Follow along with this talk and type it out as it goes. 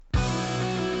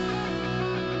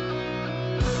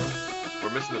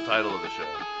we're missing the title of the show.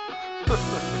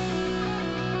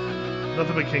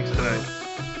 Nothing but kinks tonight.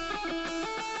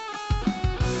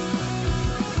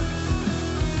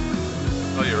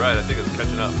 Oh, you're right. I think it's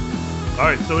catching up. All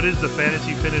right, so it is the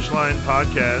Fantasy Finish Line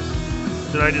podcast.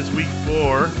 Tonight is week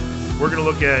 4. We're going to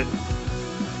look at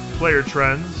player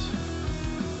trends.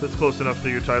 That's close enough to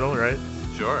your title, right?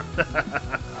 Sure.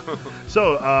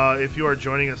 So, if you are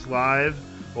joining us live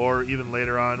or even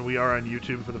later on, we are on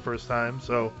YouTube for the first time.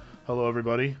 So, hello,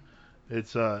 everybody.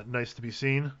 It's nice to be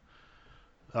seen.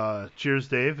 Cheers,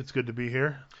 Dave. It's good to be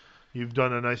here. You've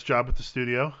done a nice job at the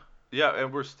studio. Yeah,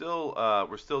 and we're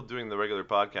still doing the regular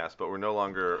podcast, but we're no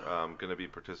longer going to be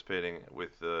participating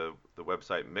with the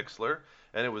website Mixler,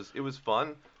 and it was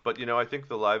fun. But I think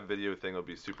the live video thing will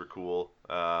be super cool,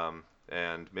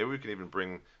 and maybe we can even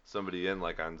bring somebody in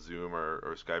like on Zoom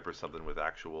or Skype or something with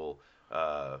actual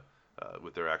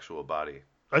with their actual body.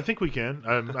 I think we can.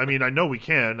 I mean, I know we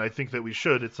can. I think that we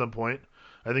should at some point.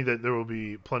 I think that there will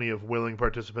be plenty of willing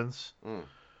participants. Mm.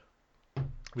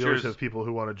 We always have people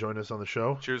who want to join us on the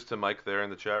show. Cheers to Mike there in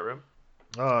the chat room.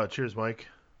 Cheers, Mike.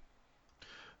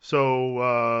 So,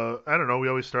 I don't know. We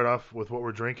always start off with what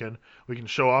we're drinking. We can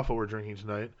show off what we're drinking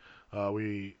tonight.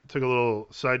 We took a little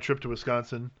side trip to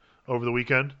Wisconsin over the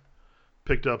weekend.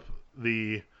 Picked up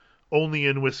the only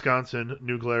in Wisconsin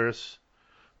New Glarus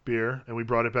beer, and we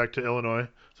brought it back to Illinois.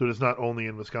 So it is not only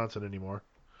in Wisconsin anymore.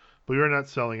 But we are not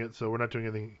selling it, so we're not doing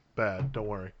anything bad. Don't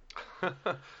worry.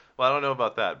 Well, I don't know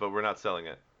about that, but we're not selling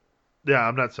it. Yeah,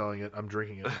 I'm not selling it. I'm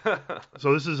drinking it.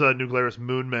 So this is a New Glarus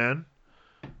Moon Man,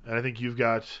 and I think you've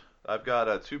got... I've got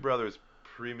a Two Brothers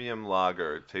Premium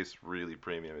Lager. It tastes really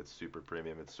premium. It's super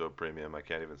premium. It's so premium, I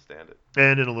can't even stand it.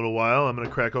 And in a little while, I'm going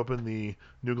to crack open the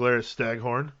New Glarus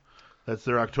Staghorn. That's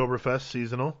their Oktoberfest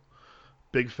seasonal.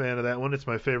 Big fan of that one. It's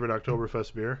my favorite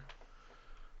Oktoberfest beer.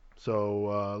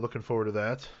 So looking forward to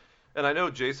that. And I know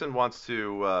Jason wants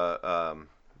to...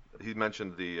 he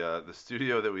mentioned the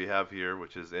studio that we have here,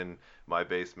 which is in my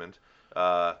basement,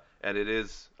 and it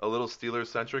is a little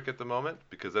Steelers-centric at the moment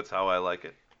because that's how I like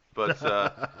it. But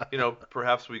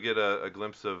perhaps we get a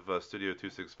glimpse of Studio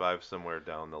 265 somewhere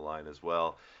down the line as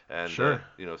well, and sure.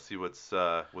 See what's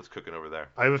cooking over there.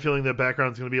 I have a feeling the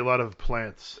background's going to be a lot of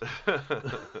plants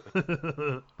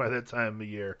by that time of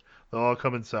year. They'll all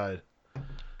come inside.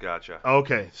 Gotcha.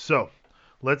 Okay, so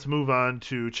let's move on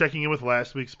to checking in with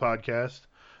last week's podcast.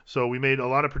 So we made a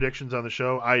lot of predictions on the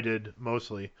show. I did,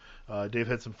 mostly. Dave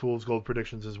had some Fool's Gold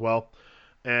predictions as well.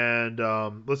 And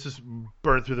let's just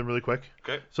burn through them really quick.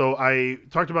 Okay. So I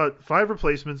talked about 5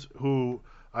 replacements who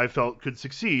I felt could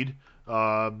succeed. They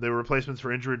were replacements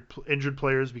for injured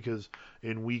players because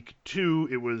in week 2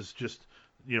 it was just,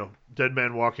 dead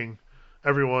man walking.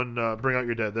 Everyone, bring out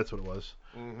your dead. That's what it was.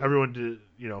 Mm-hmm. Everyone did,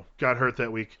 got hurt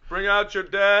that week. Bring out your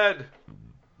dead.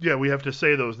 Yeah, we have to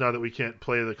say those now that we can't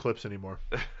play the clips anymore.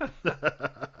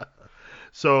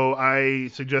 So I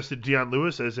suggested Deion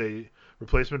Lewis as a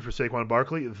replacement for Saquon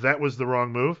Barkley. That was the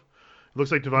wrong move. It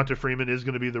looks like Devonta Freeman is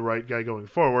going to be the right guy going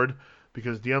forward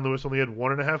because Deion Lewis only had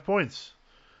 1.5 points.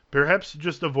 Perhaps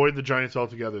just avoid the Giants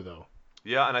altogether, though.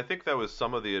 Yeah, and I think that was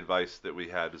some of the advice that we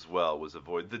had as well, was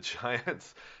avoid the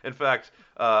Giants. In fact,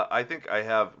 I think I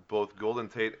have both Golden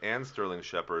Tate and Sterling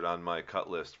Shepard on my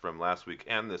cut list from last week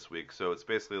and this week. So it's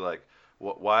basically like,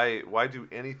 why do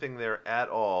anything there at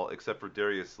all except for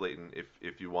Darius Slayton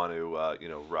if you want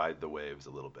to ride the waves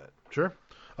a little bit? Sure.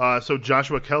 So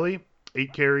Joshua Kelly,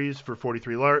 8 carries for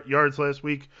 43 yards last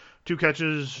week, 2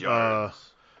 catches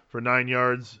for 9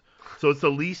 yards. So it's the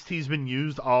least he's been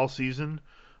used all season.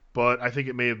 But I think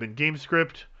it may have been game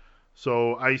script.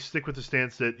 So I stick with the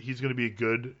stance that he's going to be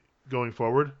good going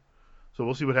forward. So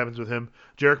we'll see what happens with him.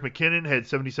 Jerick McKinnon had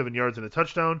 77 yards and a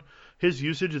touchdown. His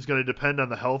usage is going to depend on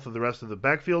the health of the rest of the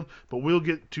backfield. But we'll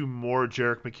get to more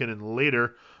Jerick McKinnon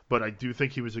later. But I do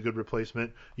think he was a good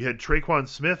replacement. You had Traquan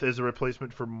Smith as a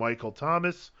replacement for Michael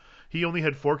Thomas. He only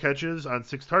had 4 catches on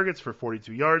 6 targets for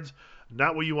 42 yards.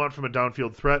 Not what you want from a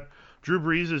downfield threat. Drew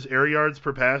Brees' air yards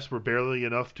per pass were barely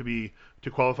enough to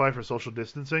qualify for social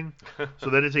distancing. So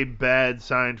that is a bad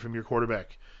sign from your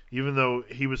quarterback. Even though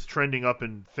he was trending up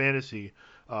in fantasy,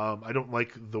 I don't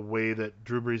like the way that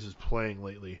Drew Brees is playing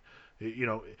lately.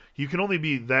 You can only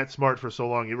be that smart for so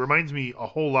long. It reminds me a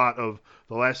whole lot of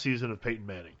the last season of Peyton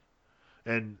Manning.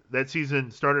 And that season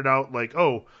started out like,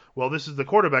 oh, well, this is the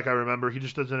quarterback I remember. He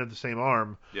just doesn't have the same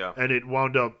arm. Yeah. And it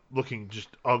wound up looking just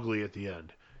ugly at the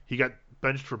end. He got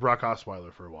benched for Brock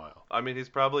Osweiler for a while. I mean, he's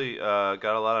probably got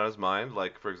a lot on his mind.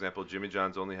 Like, for example, Jimmy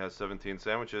John's only has 17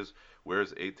 sandwiches.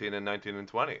 Where's 18 and 19 and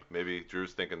 20? Maybe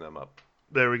Drew's thinking them up.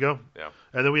 There we go. Yeah.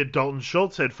 And then we had Dalton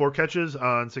Schultz had 4 catches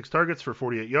on 6 targets for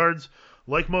 48 yards.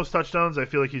 Like most touchdowns, I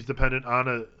feel like he's dependent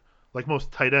on like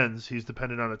most tight ends, he's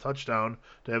dependent on a touchdown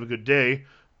to have a good day.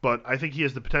 But I think he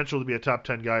has the potential to be a top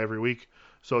 10 guy every week.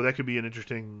 So that could be an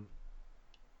interesting,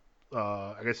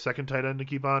 I guess, second tight end to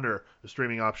keep on or a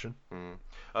streaming option.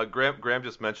 Graham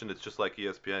just mentioned it's just like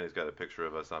ESPN. He's got a picture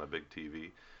of us on a big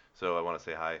TV. So I want to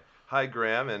say hi. Hi,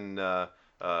 Graham, and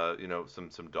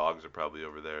some dogs are probably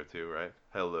over there too, right?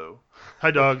 Hello. Hi,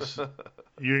 dogs.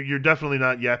 You're definitely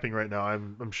not yapping right now.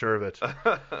 I'm sure of it.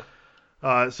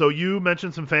 So you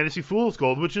mentioned some Fantasy Fool's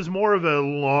Gold, which is more of a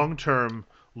long-term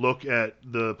look at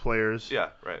the players. Yeah,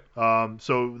 right.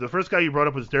 So the first guy you brought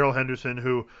up was Darrell Henderson,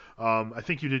 who I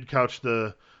think you did couch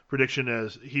the prediction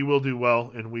as he will do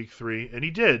well in Week 3, and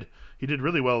he did. He did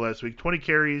really well last week. 20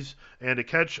 carries and a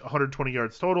catch, 120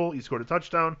 yards total. He scored a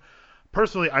touchdown.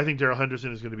 Personally, I think Darrell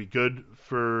Henderson is going to be good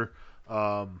for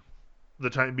the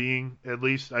time being, at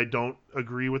least. I don't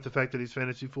agree with the fact that he's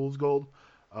Fantasy Fool's Gold.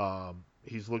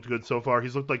 He's looked good so far.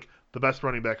 He's looked like the best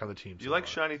running back on the team. You like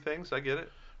shiny things? I get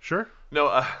it. Sure. No,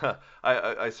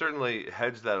 I certainly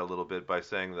hedged that a little bit by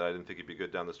saying that I didn't think he'd be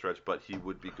good down the stretch, but he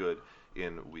would be good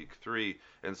in Week 3.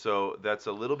 And so that's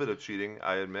a little bit of cheating,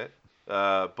 I admit.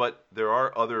 But there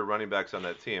are other running backs on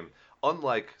that team,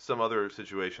 unlike some other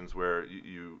situations where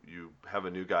you have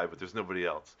a new guy, but there's nobody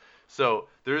else. So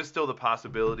there is still the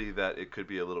possibility that it could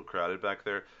be a little crowded back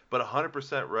there. But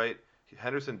 100% right,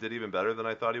 Henderson did even better than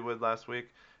I thought he would last week,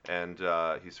 and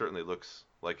he certainly looks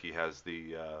like he has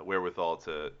the wherewithal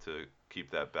to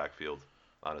keep that backfield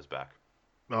on his back.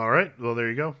 All right. Well, there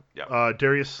you go. Yeah.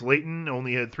 Darius Slayton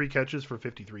only had 3 catches for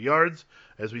 53 yards.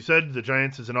 As we said, the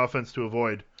Giants is an offense to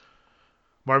avoid.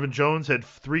 Marvin Jones had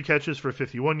 3 catches for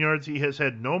 51 yards. He has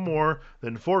had no more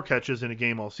than 4 catches in a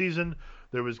game all season.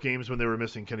 There was games when they were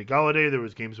missing Kenny Golladay. There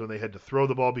was games when they had to throw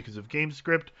the ball because of game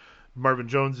script. Marvin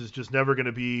Jones is just never going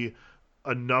to be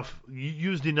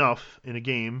used enough in a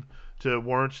game to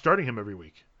warrant starting him every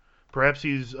week. Perhaps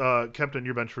he's kept on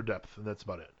your bench for depth, and that's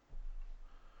about it.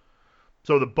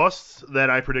 So the busts that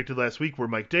I predicted last week were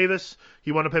Mike Davis.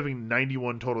 He wound up having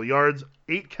 91 total yards,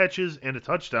 8 catches, and a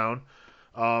touchdown.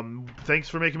 Thanks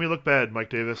for making me look bad, Mike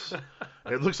Davis.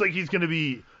 It looks like he's going to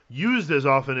be used as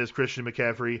often as Christian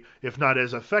McCaffrey, if not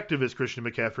as effective as Christian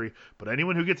McCaffrey. But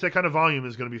anyone who gets that kind of volume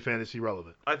is going to be fantasy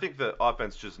relevant. I think the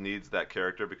offense just needs that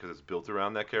character because it's built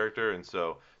around that character, and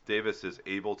so Davis is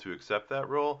able to accept that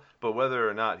role. But whether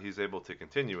or not he's able to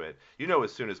continue it,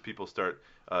 as soon as people start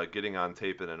getting on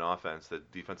tape in an offense, that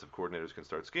defensive coordinators can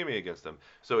start scheming against him.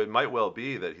 So it might well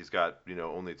be that he's got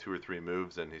only 2 or 3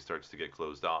 moves and he starts to get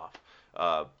closed off.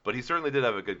 But he certainly did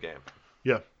have a good game.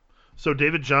 Yeah. So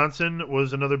David Johnson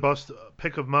was another bust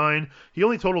pick of mine. He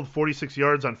only totaled 46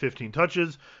 yards on 15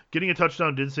 touches. Getting a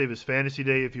touchdown did save his fantasy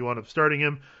day if you wound up starting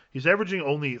him. He's averaging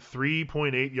only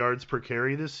 3.8 yards per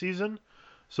carry this season.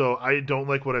 So I don't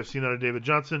like what I've seen out of David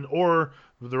Johnson or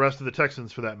the rest of the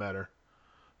Texans for that matter.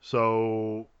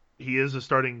 So he is a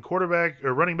starting quarterback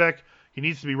or running back. He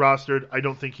needs to be rostered. I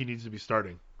don't think he needs to be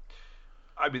starting.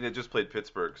 I mean, they just played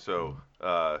Pittsburgh, so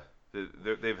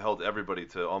they've held everybody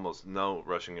to almost no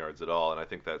rushing yards at all, and I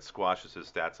think that squashes his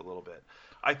stats a little bit.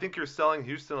 I think you're selling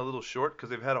Houston a little short because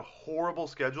they've had a horrible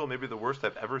schedule, maybe the worst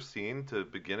I've ever seen to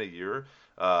begin a year.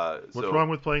 What's wrong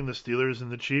with playing the Steelers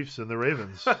and the Chiefs and the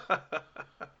Ravens?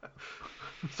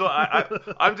 So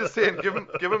I'm just saying, give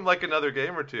him like another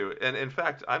game or two. And in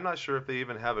fact, I'm not sure if they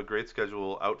even have a great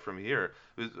schedule out from here.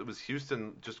 Was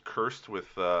Houston just cursed with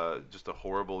just a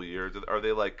horrible year? Are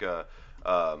they like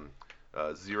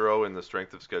 0 in the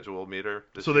strength of schedule meter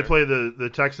this year? They play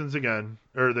the Texans again,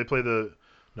 or they play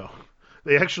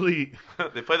They actually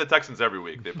they play the Texans every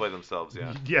week. They play themselves,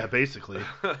 yeah. Yeah, basically.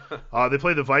 They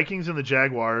play the Vikings and the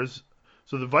Jaguars.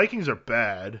 So the Vikings are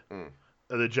bad.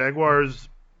 The Jaguars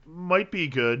might be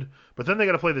good, but then they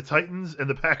got to play the Titans and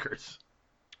the Packers.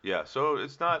 Yeah, so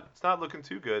it's not looking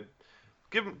too good.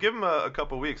 Give them a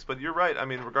couple weeks, but you're right. I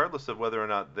mean, regardless of whether or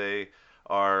not they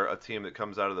are a team that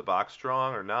comes out of the box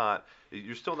strong or not,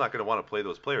 you're still not going to want to play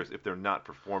those players if they're not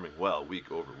performing well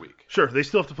week over week. Sure, they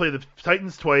still have to play the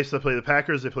Titans twice. They play the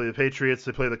Packers. They play the Patriots.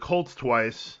 They play the Colts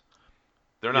twice.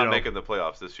 They're not making the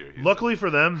playoffs this year. Houston. Luckily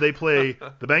for them, they play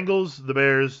the Bengals, the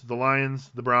Bears, the Lions,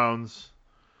 the Browns.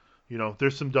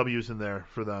 There's some W's in there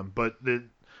for them, but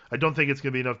I don't think it's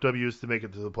going to be enough W's to make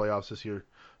it to the playoffs this year.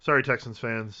 Sorry, Texans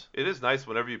fans. It is nice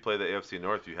whenever you play the AFC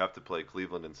North, you have to play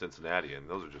Cleveland and Cincinnati, and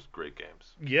those are just great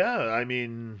games. Yeah, I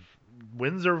mean,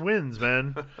 wins are wins,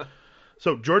 man.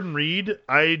 So Jordan Reed,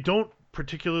 I don't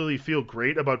particularly feel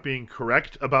great about being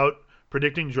correct about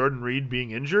predicting Jordan Reed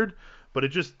being injured, but it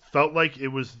just felt like it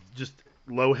was just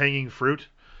low-hanging fruit.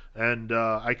 and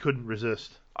I couldn't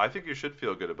resist. I think you should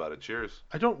feel good about it. Cheers.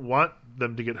 I don't want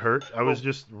them to get hurt. I was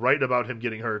just right about him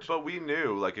getting hurt. But we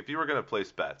knew, like, if you were going to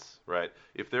place bets, right?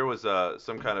 If there was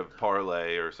some kind of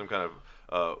parlay or some kind of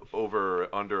over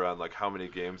or under on like how many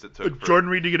games it took. Jordan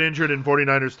Reed to get injured and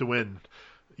 49ers to win.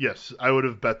 Yes, I would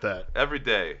have bet that. Every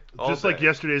day. Just day. like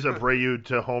yesterday's Abreu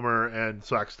to homer and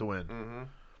Sox to win. Mm-hmm.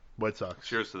 White Sox.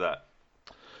 Cheers to that.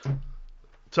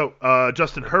 So,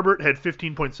 Justin Herbert had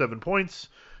 15.7 points.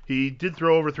 He did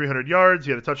throw over 300 yards.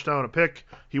 He had a touchdown, a pick.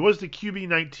 He was the QB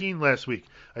 19 last week.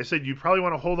 I said you probably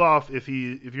want to hold off if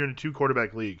you're in a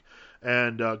 2-quarterback league.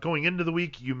 And going into the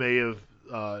week, you may have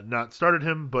not started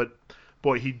him, but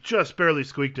boy, he just barely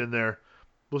squeaked in there.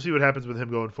 We'll see what happens with him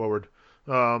going forward.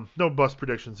 No bust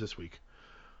predictions this week.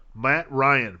 Matt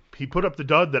Ryan, he put up the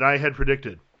dud that I had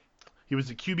predicted. He was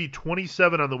the QB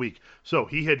 27 on the week. So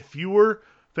he had fewer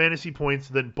fantasy points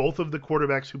than both of the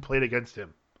quarterbacks who played against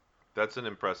him. That's an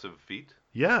impressive feat.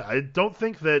 Yeah, I don't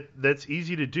think that's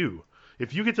easy to do.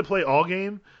 If you get to play all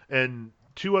game and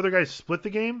 2 other guys split the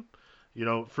game,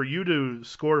 for you to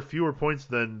score fewer points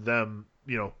than them,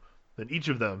 than each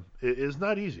of them, is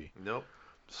not easy. Nope.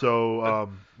 So,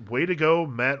 way to go,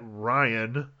 Matt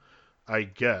Ryan. I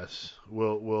guess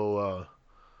we'll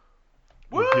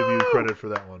give you credit for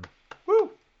that one. Woo!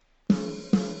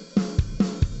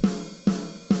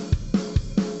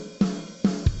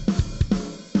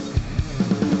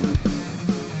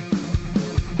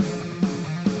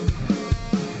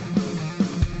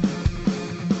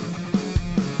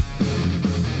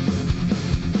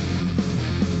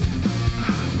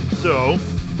 So,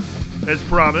 as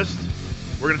promised,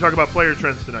 we're going to talk about player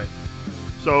trends tonight.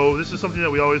 So this is something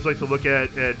that we always like to look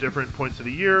at different points of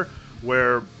the year,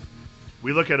 where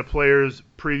we look at a player's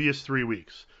previous 3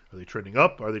 weeks. Are they trending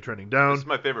up? Are they trending down? This is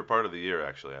my favorite part of the year,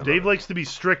 actually. Dave likes to be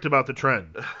strict about the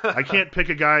trend. I can't pick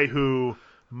a guy who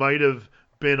might have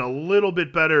been a little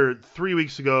bit better 3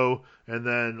 weeks ago, and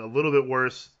then a little bit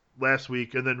worse last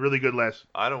week, and then really good last.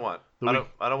 I don't want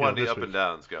any up and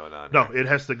downs going on. No, it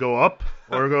has to go up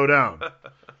or go down.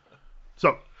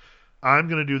 So, I'm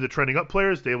going to do the trending up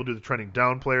players. Dave will do the trending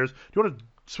down players. Do you want to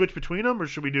switch between them, or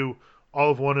should we do all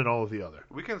of one and all of the other?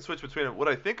 We can switch between them. What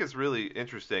I think is really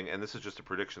interesting, and this is just a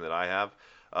prediction that I have,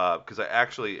 because I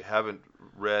actually haven't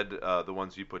read the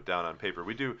ones you put down on paper.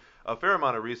 We do a fair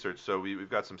amount of research, so we've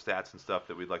got some stats and stuff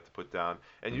that we'd like to put down.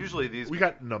 And usually we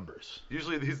got numbers.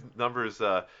 Usually these numbers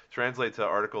translate to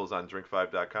articles on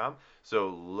drink5.com, so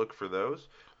look for those.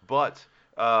 But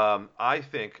I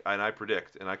think, and I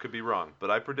predict, and I could be wrong, but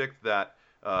I predict that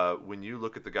when you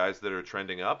look at the guys that are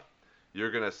trending up,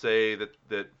 you're going to say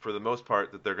that for the most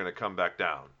part that they're going to come back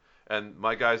down. And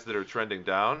my guys that are trending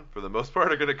down, for the most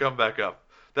part, are going to come back up.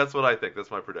 That's what I think. That's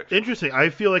my prediction. Interesting. I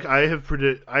feel like I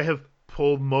have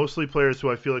pulled mostly players who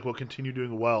I feel like will continue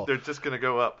doing well. They're just going to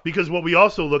go up. Because what we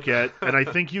also look at, and I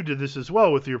think you did this as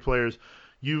well with your players,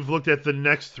 you've looked at the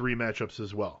next 3 matchups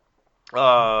as well.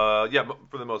 Yeah,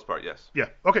 for the most part, yes. Yeah.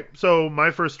 Okay. So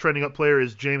my first trending up player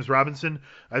is James Robinson.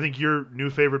 I think your new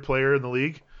favorite player in the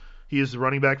league. He is the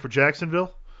running back for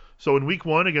Jacksonville. So in week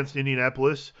 1 against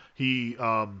Indianapolis, he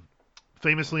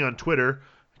famously on Twitter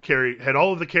had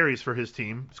all of the carries for his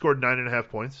team, scored 9.5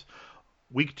 points.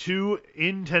 Week 2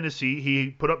 in Tennessee, he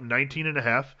put up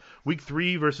 19.5. Week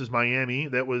 3 versus Miami,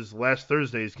 that was last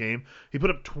Thursday's game, he put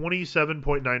up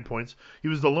 27.9 points. He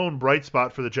was the lone bright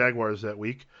spot for the Jaguars that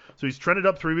week. So he's trended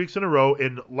up 3 weeks in a row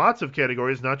in lots of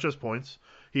categories, not just points.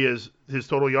 He has his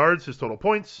total yards, his total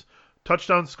points,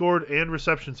 touchdowns scored, and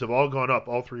receptions have all gone up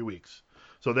all 3 weeks.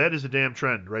 So that is a damn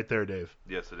trend right there, Dave.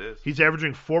 Yes, it is. He's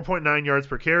averaging 4.9 yards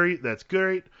per carry. That's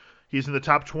great. He's in the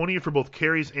top 20 for both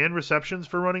carries and receptions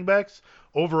for running backs.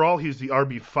 Overall, he's the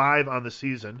RB5 on the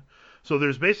season. So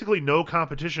there's basically no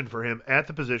competition for him at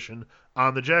the position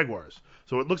on the Jaguars.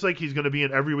 So it looks like he's going to be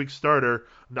an every week starter,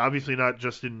 obviously not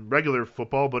just in regular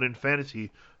football, but in fantasy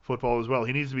football as well.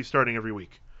 He needs to be starting every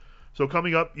week. So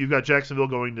coming up, you've got Jacksonville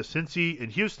going to Cincy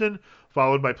and Houston,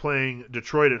 followed by playing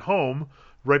Detroit at home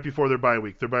right before their bye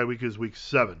week. Their bye week is week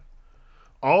 7.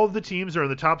 All of the teams are in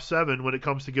the top 7 when it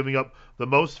comes to giving up the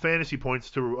most fantasy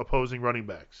points to opposing running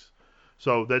backs.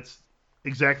 So that's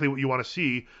exactly what you want to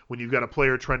see when you've got a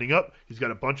player trending up. He's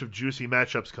got a bunch of juicy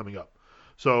matchups coming up.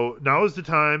 So now is the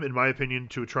time, in my opinion,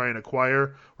 to try and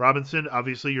acquire Robinson.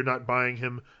 Obviously, you're not buying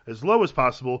him as low as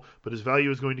possible, but his value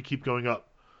is going to keep going up.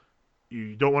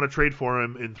 You don't want to trade for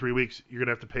him in 3 weeks. You're going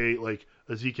to have to pay like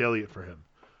a Zeke Elliott for him.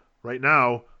 Right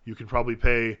now, you can probably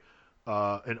pay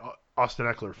an Austin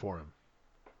Eckler for him.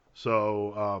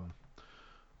 So,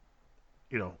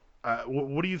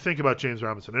 what do you think about James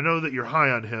Robinson? I know that you're high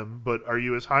on him, but are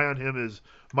you as high on him as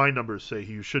my numbers say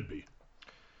you should be?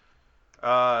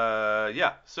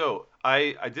 Yeah. So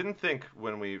I didn't think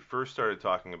when we first started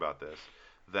talking about this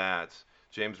that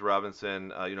James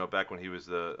Robinson, back when he was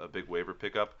a big waiver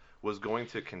pickup, was going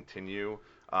to continue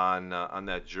on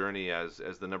that journey as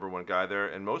the number one guy there,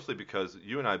 and mostly because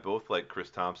you and I both like Chris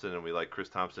Thompson, and we like Chris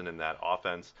Thompson in that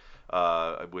offense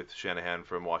with Shanahan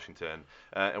from Washington,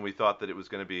 and we thought that it was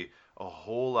going to be a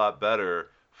whole lot better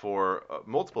for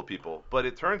multiple people, but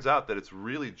it turns out that it's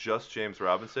really just James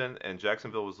Robinson, and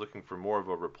Jacksonville was looking for more of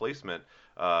a replacement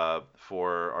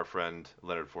for our friend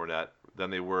Leonard Fournette than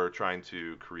they were trying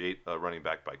to create a running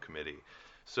back by committee.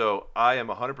 So I am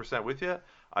 100% with you.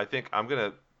 I think I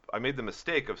made the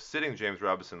mistake of sitting James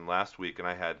Robinson last week, and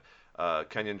I had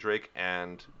Kenyon Drake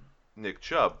and Nick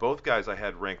Chubb. Both guys I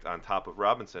had ranked on top of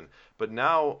Robinson. But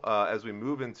now, as we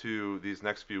move into these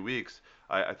next few weeks,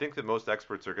 I think that most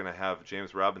experts are going to have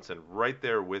James Robinson right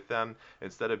there with them.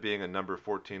 Instead of being a number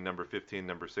 14, number 15,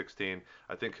 number 16,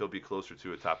 I think he'll be closer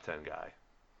to a top 10 guy.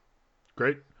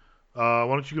 Great. Why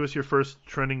don't you give us your first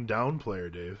trending down player,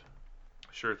 Dave?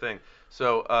 Sure thing.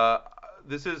 So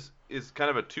this is kind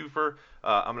of a twofer.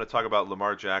 I'm going to talk about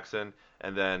Lamar Jackson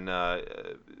and then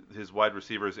his wide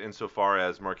receivers insofar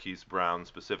as Marquise Brown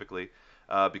specifically,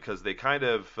 because they kind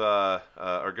of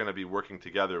are going to be working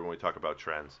together when we talk about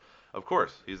trends. Of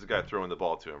course, he's the guy throwing the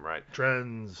ball to him, right?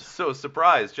 Trends. So,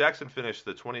 surprise, Jackson finished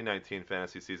the 2019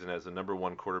 fantasy season as the number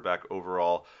one quarterback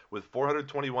overall with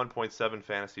 421.7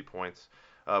 fantasy points.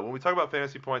 When we talk about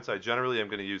fantasy points, I generally am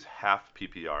going to use half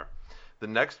PPR. The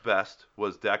next best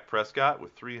was Dak Prescott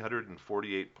with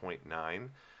 348.9.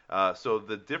 So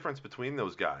the difference between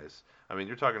those guys, I mean,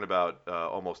 you're talking about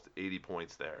almost 80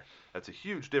 points there. That's a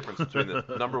huge difference between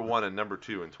the number one and number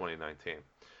two in 2019.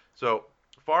 So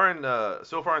far in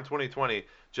 2020,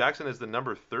 Jackson is the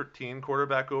number 13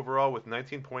 quarterback overall with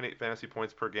 19.8 fantasy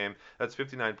points per game. That's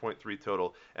 59.3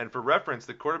 total. And for reference,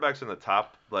 the quarterbacks in the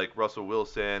top, like Russell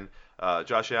Wilson,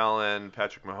 Josh Allen,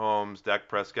 Patrick Mahomes, Dak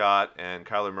Prescott, and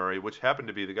Kyler Murray, which happen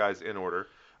to be the guys in order,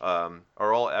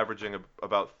 are all averaging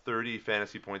about 30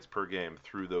 fantasy points per game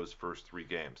through those first three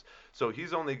games. So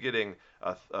he's only getting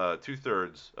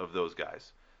 2/3 of those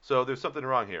guys. So there's something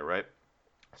wrong here, right?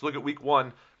 Let's look at week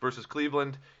 1 versus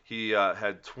Cleveland. He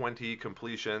had 20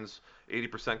 completions,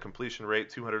 80% completion rate,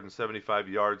 275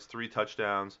 yards, 3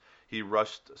 touchdowns. He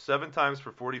rushed 7 times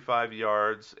for 45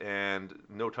 yards and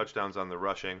no touchdowns on the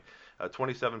rushing,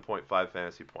 27.5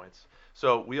 fantasy points.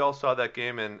 So we all saw that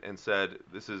game and said,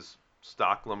 this is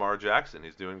stock Lamar Jackson.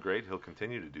 He's doing great. He'll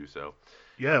continue to do so.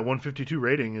 Yeah, 152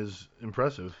 rating is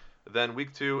impressive. Then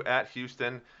week 2 at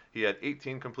Houston, he had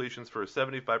 18 completions for a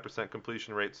 75%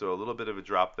 completion rate, so a little bit of a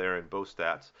drop there in both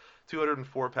stats.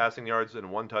 204 passing yards and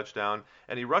 1 touchdown,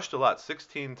 and he rushed a lot,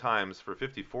 16 times for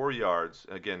 54 yards.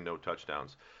 Again, no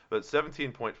touchdowns, but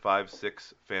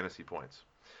 17.56 fantasy points.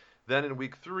 Then in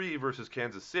week 3 versus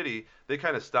Kansas City, they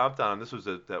kind of stomped on him. This was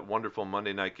that wonderful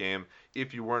Monday night game.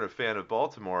 If you weren't a fan of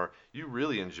Baltimore, you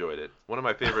really enjoyed it. One of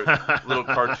my favorite little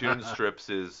cartoon strips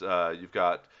is you've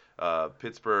got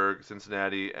Pittsburgh,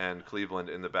 Cincinnati, and Cleveland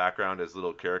in the background as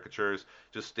little caricatures,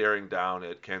 just staring down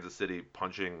at Kansas City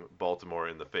punching Baltimore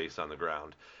in the face on the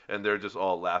ground, and they're just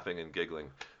all laughing and giggling.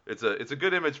 It's a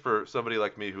good image for somebody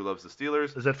like me who loves the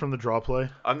Steelers. Is that from the draw play?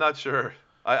 I'm not sure.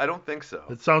 I don't think so.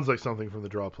 It sounds like something from the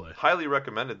draw play. Highly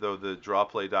recommended, though, the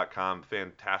drawplay.com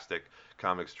fantastic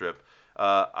comic strip.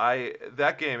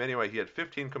 That game, anyway, he had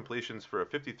 15 completions for a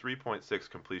 53.6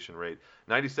 completion rate,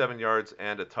 97 yards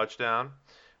and a touchdown.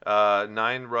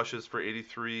 9 rushes for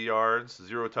 83 yards,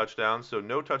 0 touchdowns, so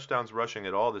no touchdowns rushing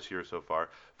at all this year so far.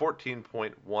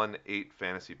 14.18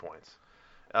 fantasy points.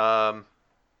 I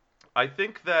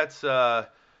think that's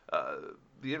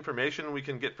the information we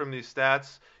can get from these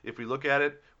stats. If we look at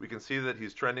it, we can see that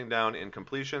he's trending down in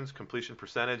completions, completion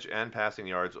percentage, and passing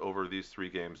yards over these 3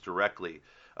 games directly.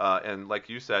 And like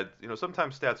you said,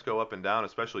 sometimes stats go up and down,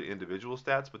 especially individual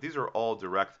stats, but these are all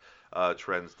direct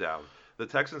trends down. The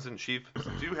Texans and Chiefs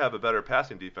do have a better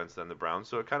passing defense than the Browns,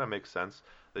 so it kind of makes sense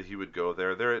that he would go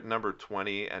there. They're at number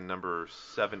 20 and number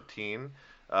 17,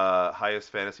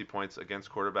 highest fantasy points against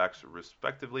quarterbacks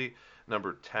respectively,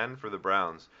 number 10 for the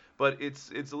Browns. But it's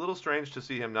a little strange to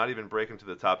see him not even break into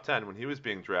the top 10 when he was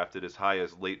being drafted as high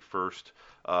as late first,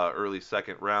 early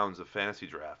second rounds of fantasy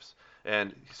drafts.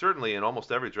 And certainly in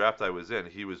almost every draft I was in,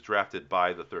 he was drafted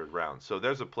by the 3rd round. So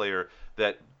there's a player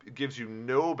that gives you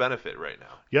no benefit right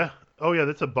now. Yeah. Oh, yeah,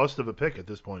 that's a bust of a pick at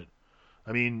this point.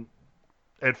 I mean,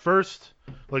 at first,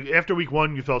 like after week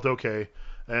 1, you felt okay.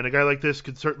 And a guy like this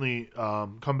could certainly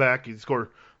come back. He'd score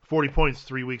 40 points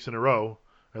 3 weeks in a row,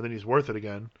 and then he's worth it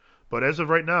again. But as of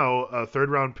right now, a 3rd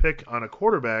round pick on a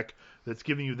quarterback that's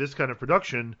giving you this kind of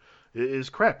production is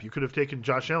crap. You could have taken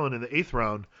Josh Allen in the 8th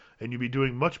round, and you'd be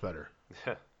doing much better.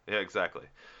 Yeah, exactly.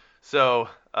 So,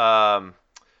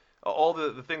 all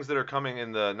the things that are coming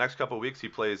in the next couple of weeks, he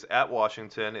plays at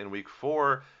Washington in Week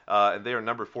 4, and they are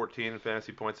number 14 in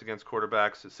fantasy points against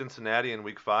quarterbacks. Cincinnati in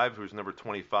Week 5, who's number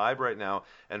 25 right now,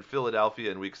 and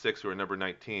Philadelphia in Week 6, who are number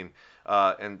 19.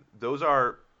 And those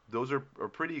are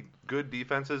pretty good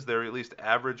defenses. They're at least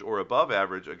average or above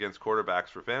average against quarterbacks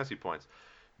for fantasy points.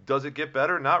 Does it get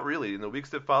better? Not really. In the weeks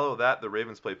that follow that, the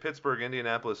Ravens play Pittsburgh,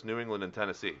 Indianapolis, New England, and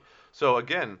Tennessee. So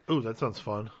again, ooh, that sounds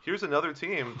fun. Here's another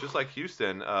team, just like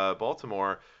Houston.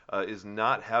 Baltimore is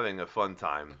not having a fun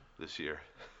time this year.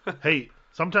 Hey,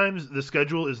 sometimes the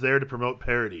schedule is there to promote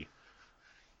parity,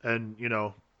 and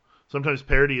sometimes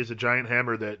parity is a giant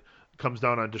hammer that comes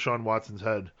down on Deshaun Watson's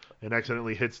head and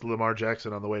accidentally hits Lamar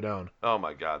Jackson on the way down. Oh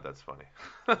my God, that's funny.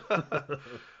 But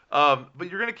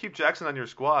you're going to keep Jackson on your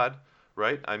squad.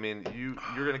 Right? I mean,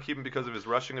 you're going to keep him because of his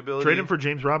rushing ability. Trade him for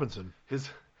James Robinson. His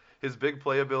big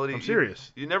play ability. I'm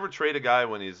serious. You never trade a guy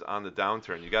when he's on the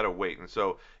downturn. You got to wait. And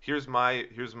so here's my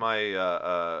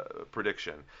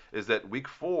prediction is that Week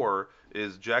 4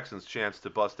 is Jackson's chance to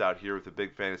bust out here with a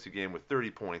big fantasy game with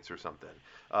 30 points or something.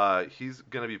 He's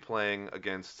going to be playing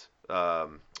against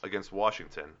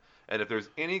Washington. And if there's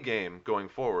any game going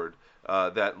forward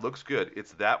that looks good,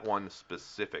 it's that one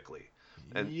specifically.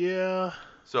 And yeah.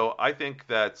 So I think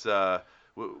that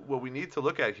what we need to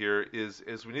look at here is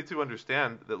we need to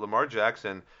understand that Lamar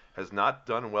Jackson has not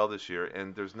done well this year,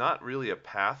 and there's not really a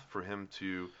path for him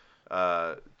to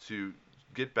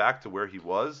get back to where he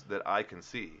was that I can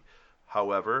see.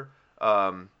 However,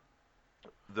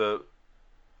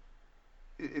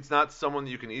 it's not someone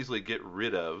that you can easily get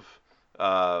rid of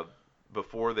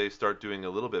before they start doing a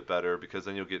little bit better, because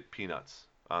then you'll get peanuts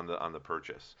on the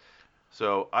purchase.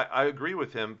 So I agree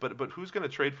with him, but who's going to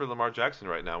trade for Lamar Jackson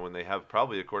right now when they have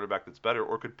probably a quarterback that's better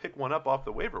or could pick one up off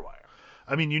the waiver wire?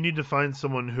 I mean, you need to find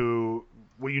someone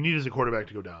what you need is a quarterback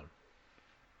to go down.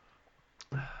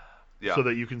 Yeah. So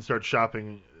that you can start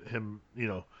shopping him,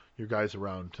 your guys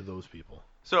around to those people.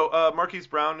 So Marquise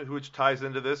Brown, which ties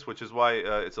into this, which is why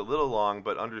it's a little long,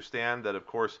 but understand that, of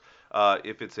course,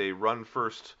 if it's a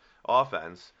run-first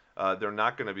offense, they're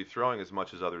not going to be throwing as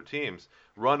much as other teams.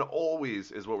 Run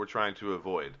always is what we're trying to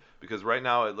avoid, because right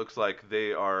now it looks like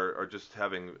they are just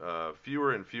having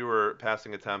fewer and fewer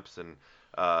passing attempts, and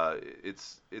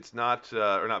it's not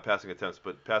or not passing attempts,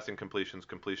 but passing completions,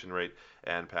 completion rate,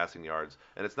 and passing yards,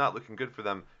 and it's not looking good for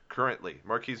them currently.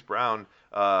 Marquise Brown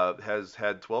has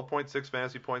had 12.6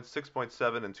 fantasy points,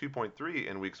 6.7, and 2.3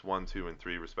 in weeks 1, 2, and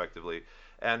 3 respectively.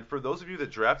 And for those of you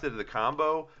that drafted the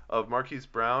combo of Marquise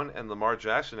Brown and Lamar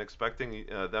Jackson, expecting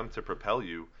them to propel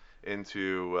you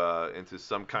into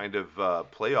some kind of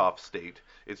playoff state,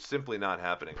 it's simply not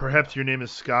happening. Perhaps your name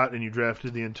is Scott and you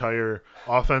drafted the entire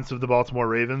offense of the Baltimore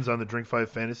Ravens on the Drink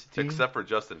 5 fantasy team. Except for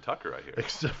Justin Tucker, I hear.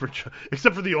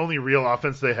 Except for the only real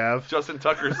offense they have. Justin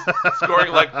Tucker's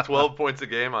scoring like 12 points a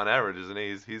game on average, isn't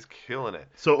he? He's killing it.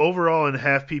 So overall in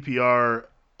half PPR,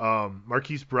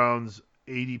 Marquise Brown's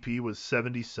ADP was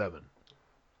 77.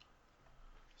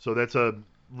 So that's a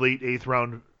late 8th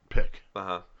round pick.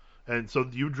 Uh-huh. And so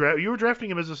you were drafting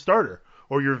him as a starter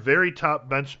or your very top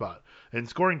bench spot. And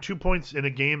scoring 2 points in a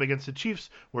game against the Chiefs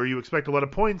where you expect a lot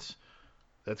of points,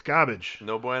 that's garbage.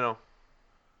 No bueno.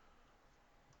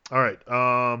 All right.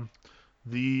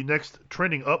 The next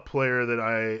trending up player that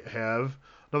I have,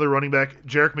 another running back,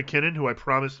 Jerick McKinnon, who I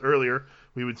promised earlier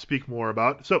we would speak more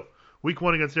about. So, Week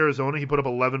 1 against Arizona, he put up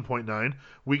 11.9.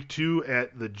 Week 2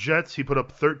 at the Jets, he put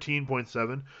up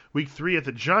 13.7. Week 3 at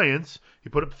the Giants, he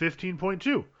put up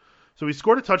 15.2. So he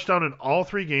scored a touchdown in all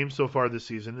 3 games so far this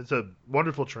season. It's a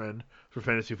wonderful trend for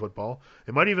fantasy football.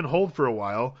 It might even hold for a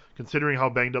while, considering how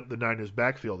banged up the Niners'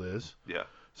 backfield is. Yeah.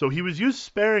 So he was used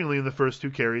sparingly in the first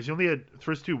 2 carries.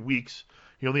 First 2 weeks,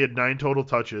 he only had 9 total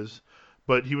touches,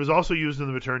 but he was also used in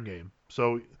the return game.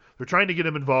 So they're trying to get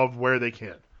him involved where they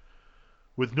can.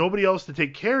 With nobody else to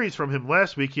take carries from him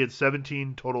last week, he had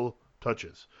 17 total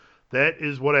touches. That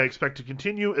is what I expect to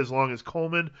continue as long as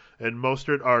Coleman and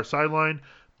Mostert are sidelined.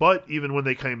 But even when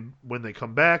they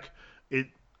come back,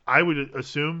 I would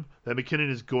assume that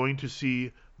McKinnon is going to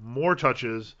see more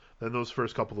touches than those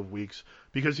first couple of weeks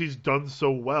because he's done so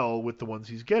well with the ones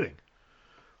he's getting.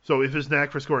 So if his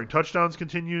knack for scoring touchdowns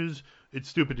continues, it's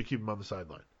stupid to keep him on the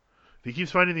sideline. If he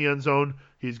keeps finding the end zone,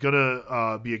 he's going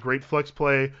to be a great flex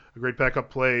play, a great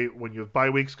backup play when you have bye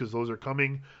weeks because those are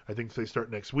coming. I think they start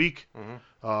next week.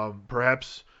 Mm-hmm.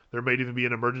 Perhaps there might even be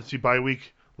an emergency bye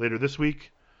week later this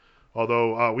week.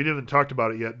 Although we haven't talked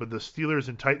about it yet, but the Steelers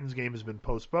and Titans game has been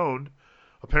postponed.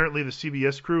 Apparently the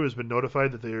CBS crew has been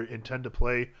notified that they intend to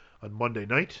play on Monday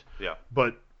night. Yeah.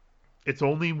 But it's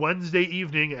only Wednesday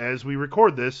evening as we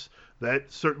record this.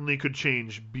 That certainly could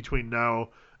change between now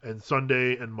and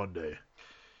Sunday and Monday.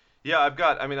 Yeah, I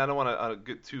don't want to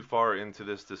get too far into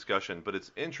this discussion, but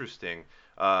it's interesting.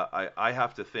 I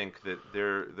have to think that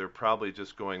they're probably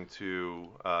just going to,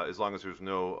 as long as there's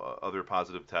no other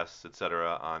positive tests,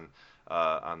 etc.,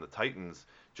 on the Titans,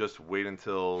 just wait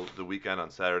until the weekend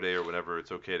on Saturday or whenever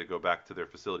it's okay to go back to their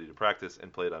facility to practice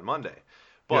and play it on Monday.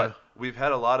 But we've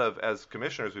had as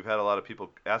commissioners, we've had a lot of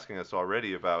people asking us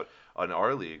already about on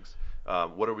our leagues.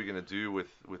 What are we going to do with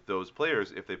those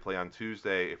players if they play on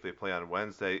Tuesday, if they play on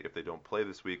Wednesday, if they don't play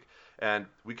this week? And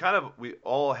we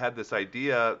all had this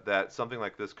idea that something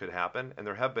like this could happen, and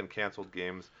there have been canceled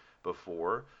games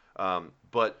before.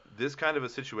 But this kind of a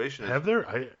situation have there?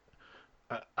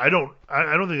 I don't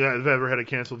think I've ever had a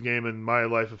canceled game in my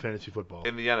life of fantasy football.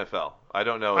 In the NFL, I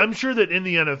don't know. I'm sure that in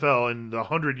the NFL, in the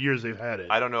 100 years they've had it.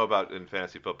 I don't know about in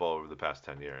fantasy football over the past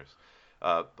 10 years.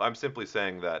 I'm simply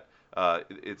saying that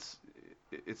it's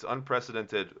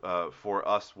unprecedented for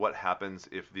us what happens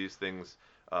if these things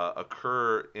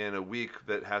occur in a week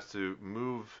that has to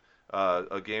move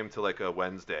a game to like a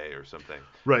Wednesday or something.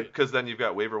 Right. Because then you've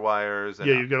got waiver wires. And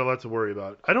you've got a lot to worry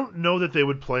about. I don't know that they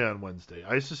would play on Wednesday.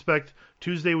 I suspect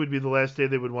Tuesday would be the last day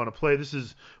they would want to play. This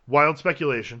is wild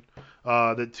speculation.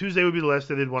 That Tuesday would be the last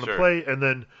day they'd want to play, and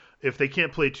then if they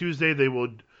can't play Tuesday, they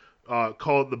would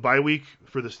call it the bye week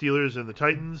for the Steelers and the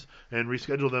Titans and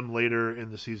reschedule them later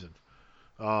in the season.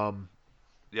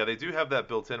 Yeah, they do have that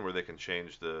built in where they can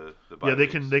change the bye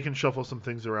weeks. Weeks. They can shuffle some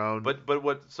things around. But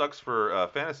what sucks for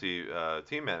fantasy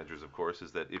team managers, of course,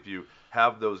 is that if you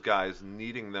have those guys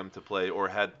needing them to play or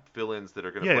had fill-ins that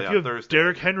are going to play on Thursday. Yeah, if you have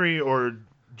Derrick Henry or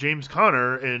James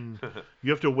Conner and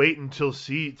you have to wait until to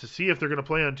see if they're going to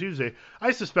play on Tuesday,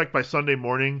 I suspect by Sunday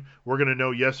morning we're going to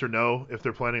know yes or no if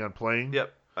they're planning on playing.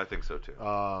 Yep. I think so too.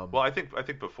 Well, I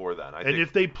think before then.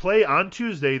 If they play on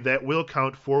Tuesday, that will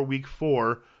count for week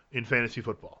 4 in fantasy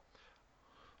football.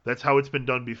 That's how it's been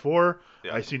done before.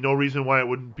 Yeah. I see no reason why it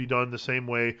wouldn't be done the same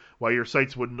way. Why your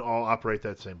sites wouldn't all operate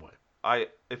that same way.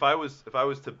 If I was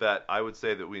to bet, I would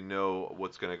say that we know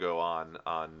what's going to go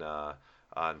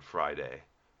on Friday.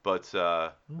 But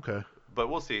okay. But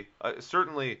we'll see.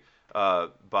 Certainly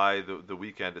by the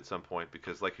weekend at some point,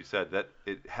 because like you said, that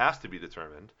it has to be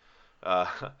determined.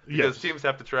 Because teams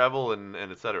have to travel and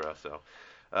et cetera. So,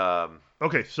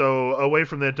 okay, so away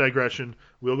from that digression,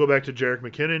 we'll go back to Jerick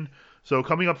McKinnon. So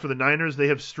coming up for the Niners, they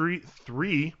have three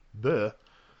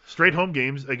straight home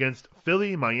games against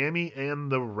Philly, Miami,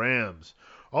 and the Rams,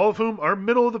 all of whom are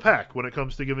middle of the pack when it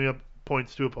comes to giving up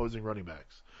points to opposing running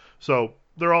backs. So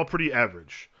they're all pretty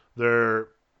average. They're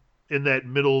in that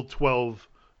middle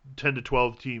 10 to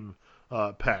 12 team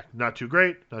pack. Not too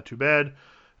great, not too bad.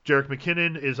 Jerick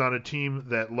McKinnon is on a team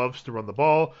that loves to run the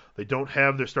ball. They don't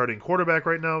have their starting quarterback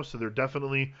right now, so they're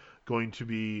definitely going to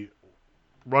be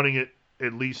running it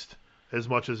at least as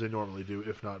much as they normally do,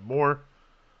 if not more.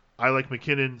 I like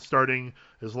McKinnon starting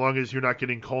as long as you're not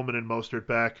getting Coleman and Mostert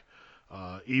back.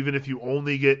 Even if you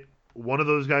only get one of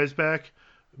those guys back,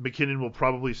 McKinnon will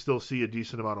probably still see a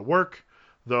decent amount of work,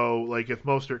 though, like if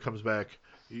Mostert comes back,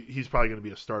 he's probably going to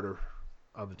be a starter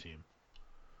on the team.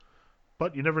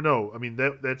 But you never know. I mean,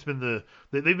 that's been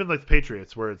they've been like the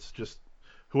Patriots, where it's just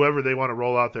whoever they want to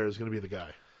roll out there is going to be the guy.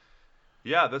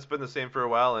 Yeah, that's been the same for a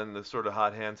while in the sort of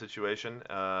hot hand situation.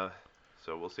 So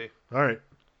we'll see. All right,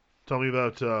 tell me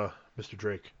about Mr.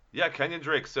 Drake. Yeah, Kenyon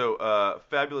Drake. So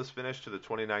fabulous finish to the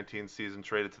 2019 season.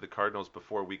 Traded to the Cardinals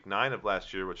before Week 9 of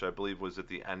last year, which I believe was at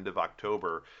the end of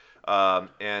October.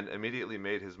 And immediately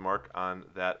made his mark on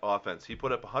that offense. He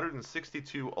put up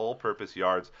 162 all-purpose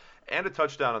yards and a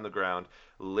touchdown on the ground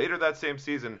later that same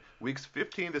season, weeks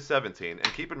 15 to 17.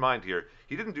 And keep in mind here,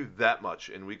 he didn't do that much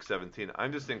in week 17.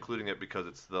 I'm just including it because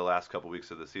it's the last couple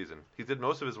weeks of the season. He did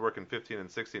most of his work in 15 and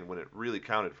 16 when it really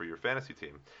counted for your fantasy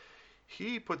team.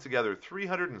 He put together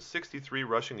 363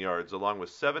 rushing yards along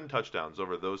with 7 touchdowns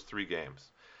over those 3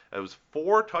 games. It was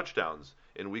 4 touchdowns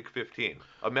in week 15.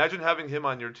 Imagine having him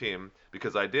on your team,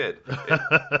 because I did, in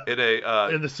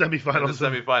the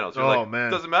semifinals. You're man.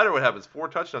 It doesn't matter what happens. 4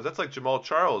 touchdowns. That's like Jamal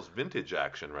Charles vintage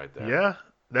action right there. Yeah.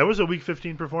 That was a week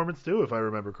 15 performance too, if I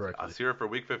remember correctly. Let's hear it for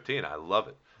week 15. I love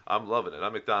it. I'm loving it.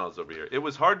 I'm McDonald's over here. It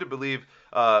was hard to believe,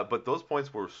 but those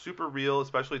points were super real,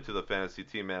 especially to the fantasy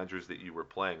team managers that you were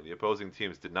playing. The opposing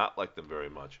teams did not like them very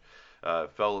much.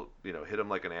 Hit them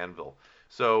like an anvil.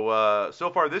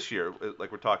 So far this year,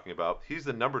 like we're talking about, he's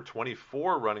the number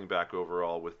 24 running back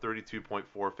overall with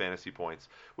 32.4 fantasy points,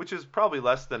 which is probably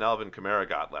less than Alvin Kamara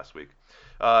got last week.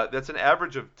 That's an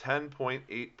average of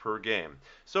 10.8 per game.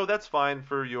 So that's fine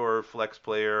for your flex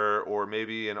player or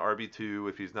maybe an RB2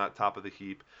 if he's not top of the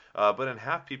heap. But in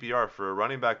half PPR for a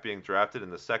running back being drafted in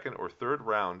the second or third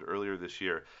round earlier this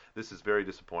year, this is very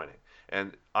disappointing.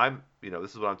 And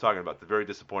this is what I'm talking about, the very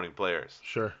disappointing players.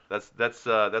 Sure. That's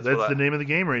the name of the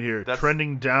game right here.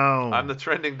 Trending down. I'm the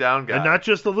trending down guy. And not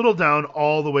just a little down,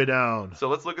 all the way down. So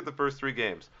let's look at the first 3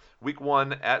 games. Week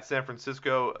 1 at San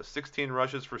Francisco, 16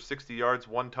 rushes for 60 yards,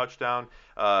 1 touchdown,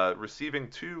 receiving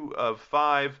 2 of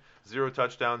 5, 0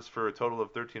 touchdowns for a total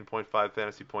of 13.5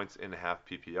 fantasy points in half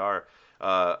PPR.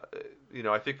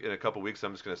 I think in a couple weeks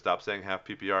I'm just going to stop saying half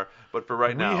PPR. But for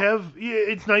right now,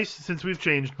 it's nice since we've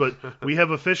changed, but we have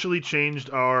officially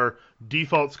changed our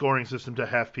default scoring system to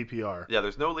half PPR. Yeah,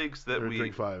 there's no leagues that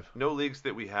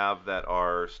we have that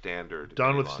are standard.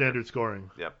 Done with standard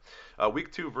scoring. Yep.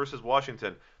 Week 2 versus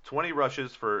Washington, 20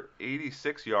 rushes for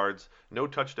 86 yards, no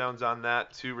touchdowns on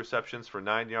that, 2 receptions for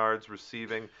 9 yards,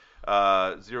 receiving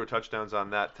 0 touchdowns on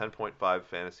that, 10.5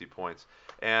 fantasy points.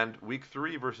 And week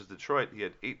 3 versus Detroit, he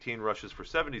had 18 rushes for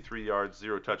 73 yards,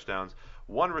 0 touchdowns,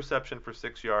 1 reception for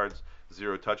 6 yards,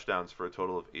 0 touchdowns for a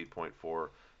total of 8.4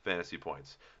 fantasy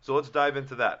points. So let's dive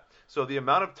into that. So the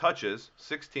amount of touches,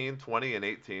 16, 20, and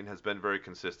 18, has been very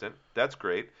consistent. That's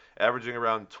great, averaging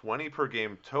around 20 per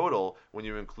game total when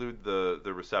you include the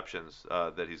receptions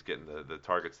that he's getting, the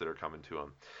targets that are coming to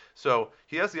him. So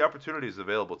he has the opportunities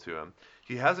available to him.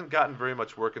 He hasn't gotten very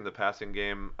much work in the passing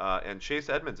game, and Chase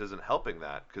Edmonds isn't helping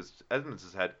that because Edmonds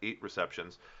has had 8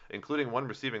 receptions, including 1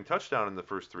 receiving touchdown in the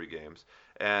first 3 games,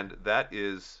 and that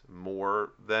is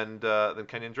more than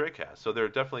Kenyon Drake has. So they're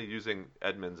definitely using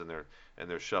Edmonds and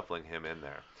they're shuffling him in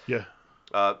there. Yeah.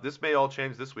 This may all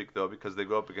change this week though because they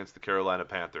go up against the Carolina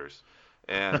Panthers.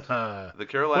 And the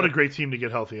Carolina, what a great team to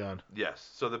get healthy on. Yes.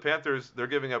 So the Panthers, they're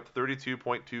giving up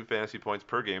 32.2 fantasy points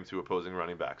per game to opposing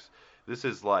running backs. This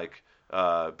is like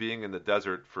being in the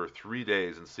desert for 3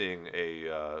 days and seeing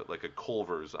a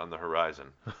Culver's on the horizon.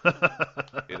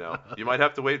 You might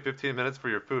have to wait 15 minutes for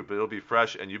your food, but it'll be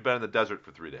fresh, and you've been in the desert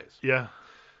for 3 days. Yeah.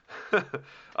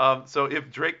 So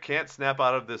if Drake can't snap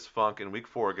out of this funk in week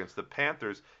 4 against the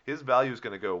Panthers, his value is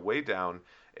going to go way down,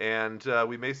 and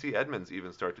we may see Edmonds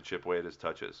even start to chip away at his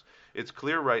touches. It's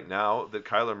clear right now that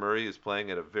Kyler Murray is playing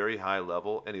at a very high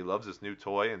level, and he loves his new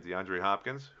toy, and DeAndre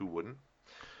Hopkins, who wouldn't?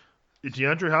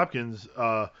 DeAndre Hopkins,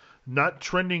 not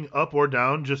trending up or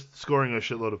down, just scoring a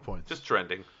shitload of points. Just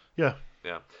trending. Yeah.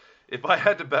 Yeah. If I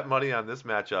had to bet money on this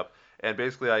matchup, and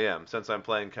basically I am, since I'm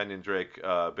playing Kenyon Drake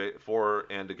for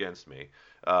and against me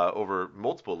over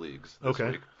multiple leagues this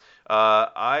week,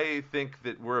 I think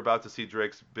that we're about to see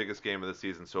Drake's biggest game of the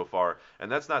season so far,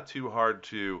 and that's not too hard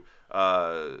to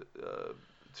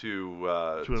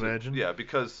imagine. Yeah,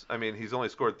 because he's only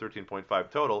scored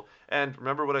 13.5 total, and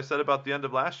remember what I said about the end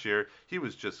of last year? He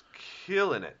was just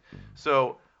killing it.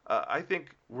 So I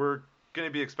think we're going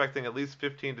to be expecting at least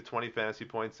 15 to 20 fantasy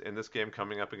points in this game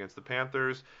coming up against the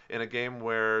Panthers, in a game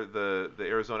where the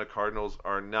Arizona Cardinals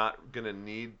are not going to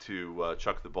need to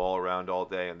chuck the ball around all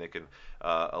day, and they can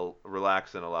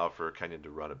relax and allow for Kenyon to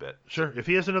run a bit. Sure. If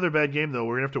he has another bad game, though,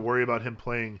 we're going to have to worry about him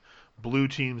playing blue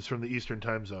teams from the Eastern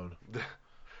time zone.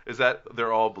 Is that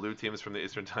they're all blue teams from the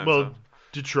Eastern time zone? Well,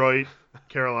 Detroit,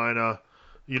 Carolina.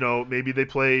 Maybe they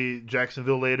play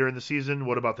Jacksonville later in the season.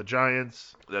 What about the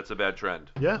Giants? That's a bad trend.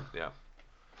 Yeah. Yeah.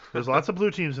 There's lots of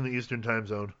blue teams in the Eastern time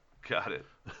zone. Got it.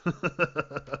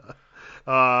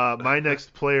 My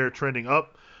next player trending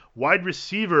up, wide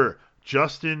receiver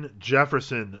Justin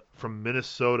Jefferson from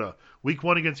Minnesota. Week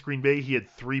 1 against Green Bay, he had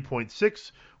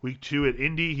 3.6. Week 2 at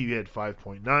Indy, he had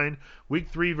 5.9. Week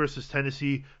 3 versus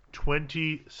Tennessee,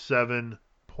 27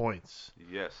 points.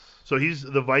 Yes. So he's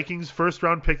the Vikings'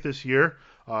 first-round pick this year.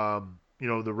 The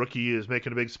rookie is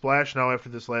making a big splash now after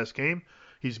this last game.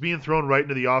 He's being thrown right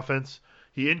into the offense.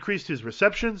 He increased his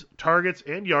receptions, targets,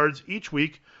 and yards each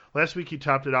week. Last week he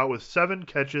topped it out with 7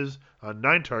 catches on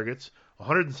 9 targets,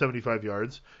 175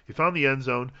 yards. He found the end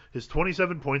zone. His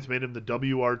 27 points made him the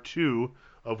WR2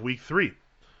 of week 3.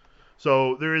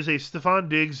 So there is a Stephon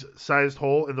Diggs-sized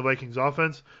hole in the Vikings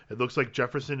offense. It looks like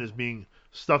Jefferson is being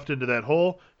stuffed into that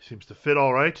hole. He seems to fit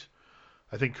all right.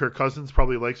 I think Kirk Cousins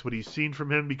probably likes what he's seen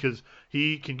from him because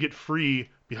he can get free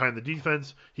behind the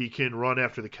defense. He can run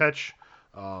after the catch.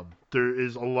 There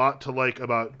is a lot to like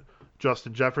about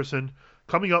Justin Jefferson.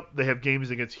 Coming up, they have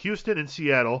games against Houston and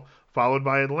Seattle, followed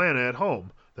by Atlanta at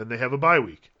home. Then they have a bye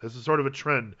week. This is sort of a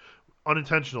trend,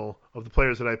 unintentional, of the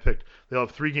players that I picked. They'll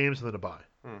have 3 games and then a bye.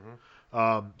 Mm-hmm.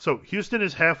 So Houston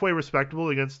is halfway respectable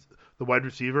against the wide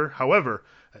receiver. However,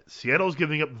 Seattle is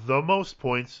giving up the most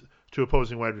points to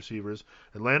opposing wide receivers.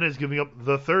 Atlanta is giving up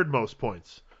the third most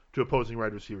points to opposing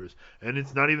wide receivers. And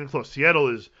it's not even close.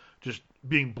 Seattle is just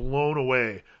being blown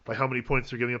away by how many points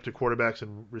they're giving up to quarterbacks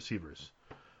and receivers.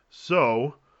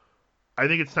 So I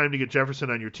think it's time to get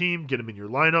Jefferson on your team, get him in your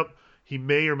lineup. He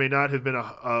may or may not have been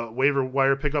a waiver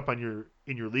wire pickup in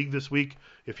your league this week.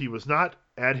 If he was not,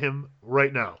 add him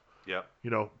right now. Yep.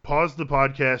 Pause the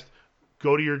podcast,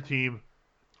 go to your team,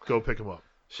 go pick him up.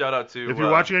 Shout out to if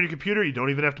you're watching on your computer, you don't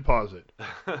even have to pause it.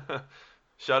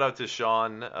 Shout out to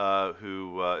Sean,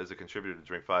 who is a contributor to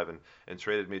Drink 5 and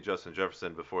traded me Justin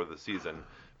Jefferson before the season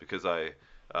because I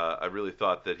really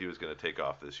thought that he was going to take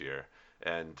off this year.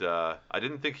 And I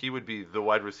didn't think he would be the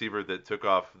wide receiver that took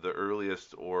off the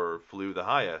earliest or flew the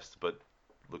highest, but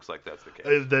looks like that's the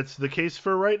case. That's the case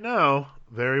for right now.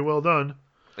 Very well done.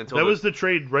 That was the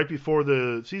trade right before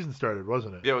the season started,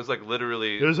 wasn't it? Yeah, it was like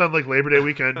literally. It was on like Labor Day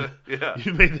weekend. Yeah.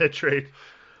 You made that trade.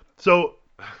 So,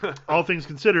 all things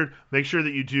considered, make sure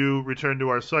that you do return to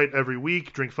our site every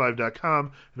week,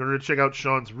 drink5.com, in order to check out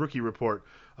Sean's rookie report.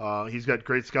 He's got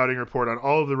great scouting report on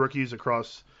all of the rookies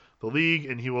across the league,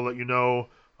 and he will let you know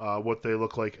what they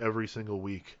look like every single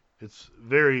week. It's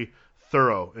very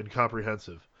thorough and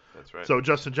comprehensive. That's right. So,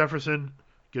 Justin Jefferson,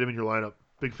 get him in your lineup.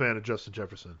 Big fan of Justin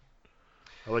Jefferson.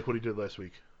 I like what he did last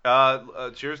week.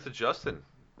 Cheers to Justin.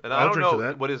 And I'll I don't drink to know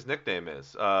that. what his nickname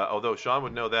is, although Sean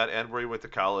would know that, and where he went to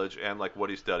college, and like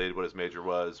what he studied, what his major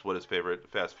was, what his favorite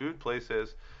fast food place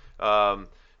is.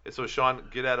 So Sean,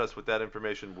 get at us with that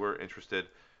information. We're interested,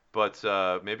 but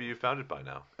maybe you found it by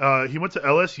now. He went to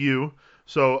LSU,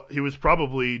 so he was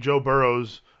probably Joe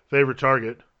Burrow's favorite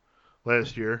target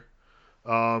last year.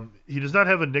 He does not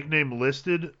have a nickname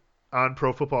listed on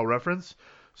Pro Football Reference,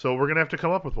 so we're going to have to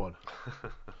come up with one.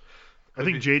 I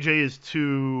think JJ is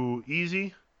too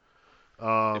easy.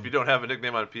 If you don't have a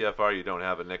nickname on PFR, you don't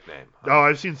have a nickname. Oh,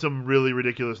 I've seen some really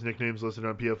ridiculous nicknames listed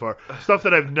on PFR. Stuff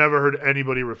that I've never heard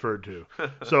anybody referred to.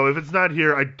 So if it's not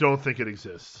here, I don't think it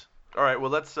exists. All right,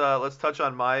 well, let's touch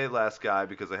on my last guy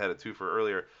because I had a twofer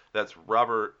earlier. That's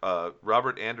Robert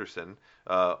Anderson.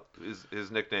 His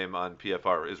nickname on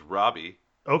PFR is Robbie.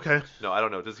 Okay. No, I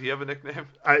don't know. Does he have a nickname?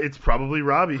 It's probably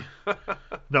Robbie.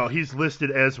 No, he's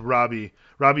listed as Robbie.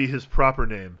 Robbie, his proper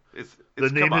name. The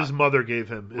name his mother gave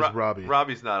him is Robbie.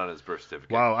 Robbie's not on his birth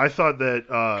certificate. Wow, I thought that.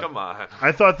 Come on.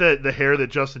 I thought that the hair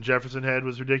that Justin Jefferson had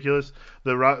was ridiculous.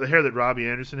 The hair that Robbie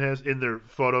Anderson has in their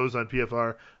photos on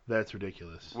PFR, that's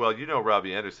ridiculous. Well, you know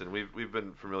Robbie Anderson. We've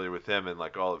been familiar with him and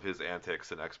like all of his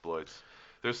antics and exploits.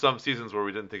 There's some seasons where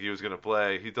we didn't think he was going to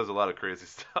play. He does a lot of crazy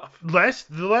stuff.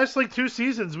 The last like 2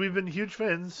 seasons, we've been huge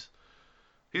fans.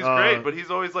 He's great, but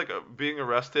he's always like being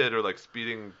arrested or like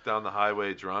speeding down the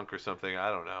highway drunk or something.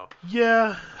 I don't know.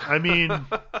 Yeah, I mean,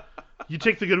 you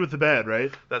take the good with the bad,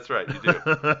 right? That's right, you do.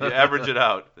 You average it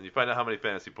out, and you find out how many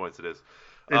fantasy points it is.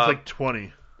 It's like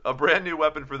 20. A brand new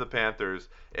weapon for the Panthers.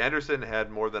 Anderson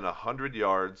had more than 100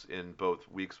 yards in both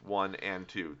weeks 1 and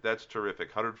 2. That's terrific.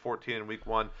 114 in week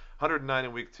 1, 109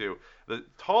 in week 2. The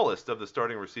tallest of the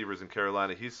starting receivers in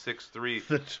Carolina. He's 6'3".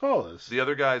 The tallest. The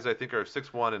other guys, I think, are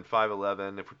 6'1" and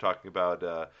 5'11". If we're talking about,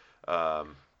 I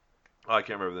can't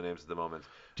remember the names at the moment.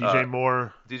 DJ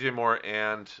Moore. DJ Moore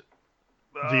and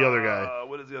the other guy.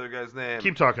 What is the other guy's name?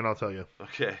 Keep talking, I'll tell you.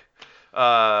 Okay.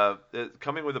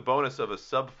 Coming with a bonus of a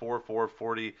sub 4.4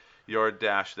 40-yard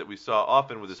dash that we saw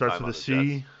often with his Starts time with on a the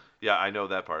C. Jets. Yeah, I know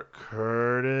that part.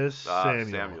 Curtis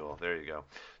Samuel. There you go.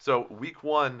 So week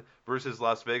 1 versus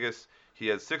Las Vegas, he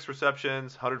had 6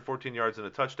 receptions, 114 yards and a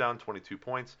touchdown, 22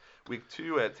 points. Week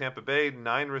 2 at Tampa Bay,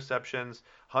 9 receptions,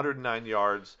 109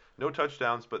 yards, no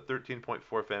touchdowns, but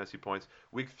 13.4 fantasy points.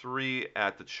 Week 3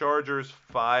 at the Chargers,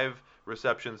 5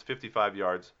 receptions, 55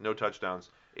 yards, no touchdowns,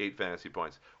 8 fantasy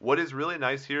points. What is really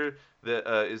nice here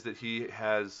is that he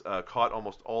has caught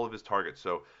almost all of his targets.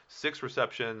 So 6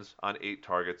 receptions on 8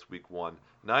 targets week 1,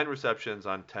 9 receptions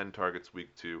on 10 targets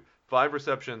week 2, 5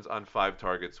 receptions on 5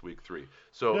 targets week 3.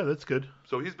 So yeah, that's good.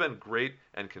 So he's been great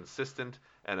and consistent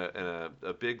and a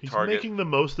big he's target. He's making the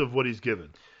most of what he's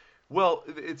given. Well,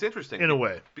 it's interesting. In a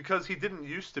way. Because he didn't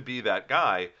used to be that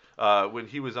guy. When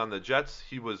he was on the Jets,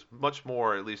 he was much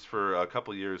more, at least for a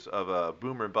couple years, of a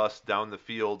boomer bust down the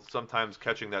field, sometimes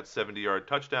catching that 70-yard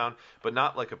touchdown, but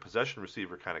not like a possession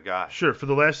receiver kind of guy. Sure. For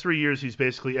the last 3 years, he's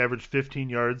basically averaged 15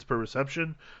 yards per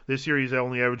reception. This year, he's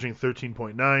only averaging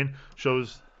 13.9.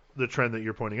 Shows the trend that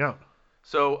you're pointing out.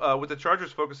 So with the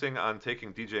Chargers focusing on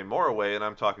taking DJ Moore away, and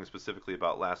I'm talking specifically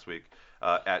about last week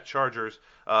at Chargers,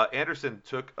 Anderson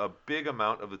took a big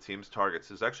amount of the team's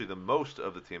targets. It's actually the most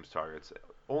of the team's targets,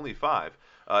 only 5.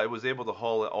 It was able to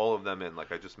haul all of them in,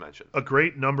 like I just mentioned. A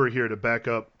great number here to back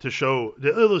up, to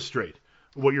illustrate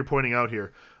what you're pointing out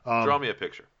here. Draw me a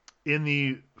picture. In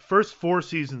the first 4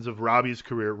 seasons of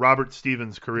Robert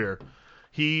Stevens' career,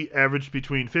 he averaged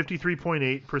between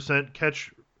 53.8%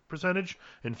 catch percentage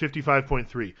and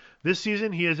 55.3. This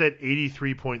season, he is at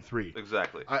 83.3.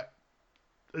 Exactly.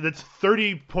 That's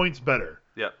 30 points better.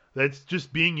 Yeah. That's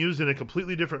just being used in a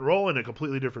completely different role, in a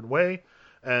completely different way.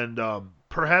 And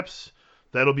perhaps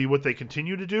that'll be what they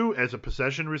continue to do as a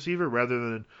possession receiver rather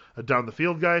than a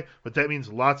down-the-field guy. But that means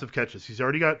lots of catches. He's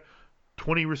already got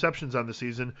 20 receptions on the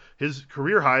season. His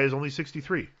career high is only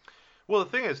 63. Well, the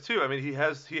thing is, too, I mean, he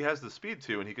has the speed,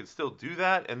 too, and he can still do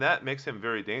that, and that makes him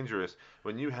very dangerous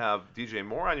when you have DJ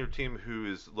Moore on your team,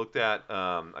 who is looked at,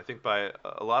 I think, by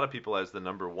a lot of people as the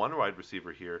number 1 wide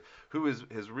receiver here, who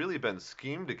has really been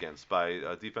schemed against by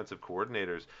defensive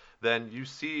coordinators. Then you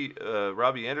see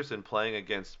Robbie Anderson playing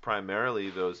against primarily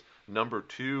those number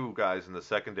 2 guys in the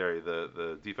secondary,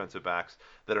 the defensive backs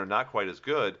that are not quite as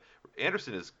good.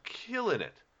 Anderson is killing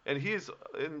it. And he's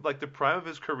in like the prime of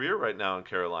his career right now in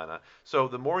Carolina. So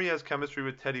the more he has chemistry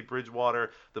with Teddy Bridgewater,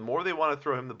 the more they want to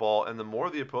throw him the ball, and the more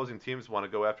the opposing teams want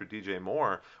to go after DJ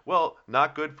Moore. Well,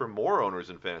 not good for Moore owners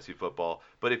in fantasy football.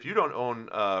 But if you don't own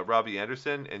Robbie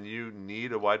Anderson and you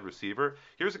need a wide receiver,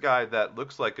 here's a guy that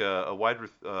looks like a wide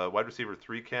receiver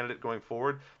 3 candidate going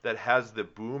forward that has the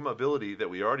boom ability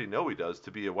that we already know he does to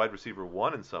be a wide receiver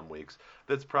 1 in some weeks.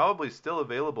 That's probably still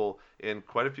available in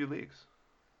quite a few leagues.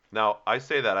 Now, I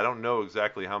say that. I don't know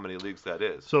exactly how many leagues that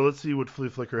is. So let's see what Flea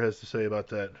Flicker has to say about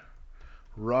that.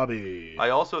 Robbie.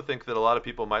 I also think that a lot of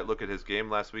people might look at his game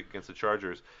last week against the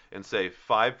Chargers and say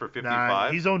 5 for 55.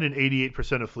 Nah, he's owned in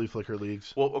 88% of Flea Flicker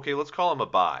leagues. Well, okay, let's call him a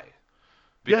buy.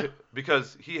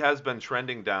 Because he has been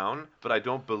trending down, but I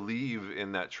don't believe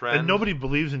in that trend. And nobody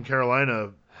believes in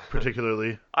Carolina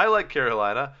particularly. I like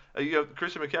Carolina.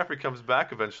 Christian McCaffrey comes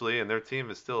back eventually, and their team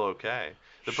is still okay.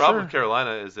 The problem with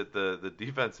Carolina is that the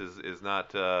defense is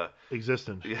not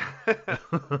existent. Yeah.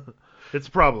 It's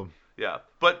a problem. Yeah,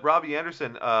 but Robbie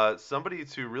Anderson, somebody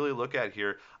to really look at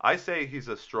here. I say he's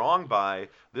a strong buy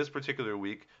this particular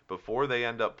week before they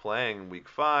end up playing Week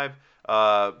 5,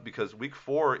 because Week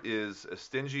 4 is a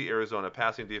stingy Arizona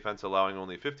passing defense, allowing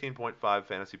only 15.5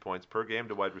 fantasy points per game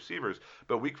to wide receivers.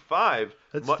 But Week 5,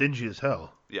 that's stingy as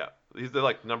hell. Yeah, they're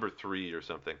like number 3 or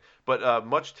something. But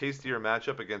much tastier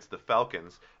matchup against the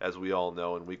Falcons, as we all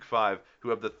know, in Week 5, who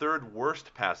have the 3rd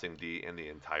worst passing D in the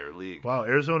entire league. Wow,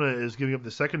 Arizona is giving up the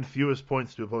 2nd fewest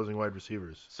points to opposing wide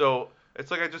receivers. So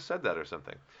it's like I just said that or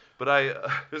something. But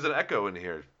there's an echo in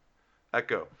here.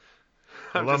 Echo.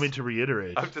 Allow me to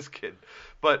reiterate. I'm just kidding.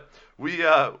 But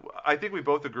I think we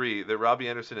both agree that Robbie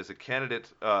Anderson is a candidate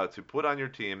to put on your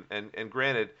team. And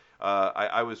granted,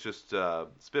 I was just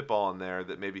spitballing there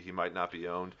that maybe he might not be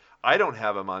owned. I don't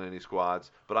have him on any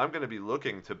squads, but I'm going to be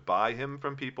looking to buy him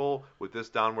from people with this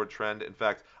downward trend. In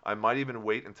fact, I might even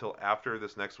wait until after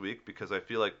this next week because I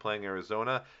feel like playing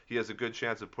Arizona, he has a good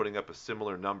chance of putting up a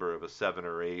similar number of a 7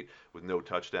 or 8 with no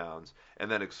touchdowns and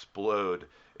then explode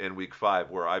in Week 5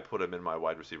 where I put him in my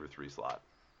wide receiver 3 slot.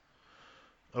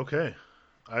 Okay.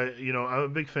 I'm a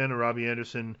big fan of Robbie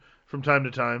Anderson from time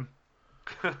to time.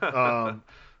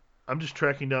 I'm just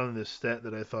tracking down this stat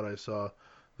that I thought I saw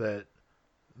that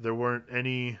there weren't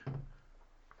any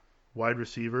wide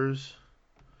receivers.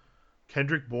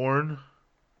 Kendrick Bourne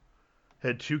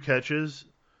had 2 catches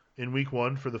in Week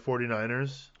 1 for the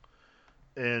 49ers.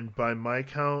 And by my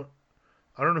count,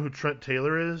 I don't know who Trent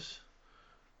Taylor is.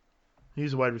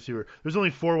 He's a wide receiver. There's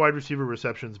only 4 wide receiver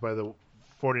receptions by the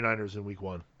 49ers in Week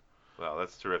 1. Wow,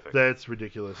 that's terrific. That's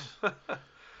ridiculous.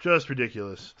 Just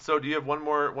ridiculous. So do you have one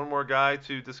more guy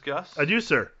to discuss? I do,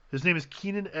 sir. His name is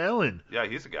Keenan Allen. Yeah,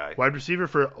 he's a guy. Wide receiver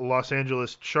for Los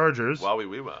Angeles Chargers.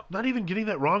 Wowie. Not even getting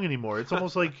that wrong anymore. It's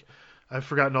almost like I've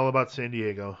forgotten all about San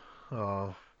Diego.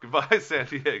 Oh. Goodbye, San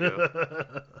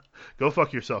Diego. Go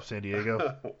fuck yourself, San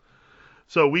Diego.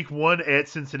 So Week 1 at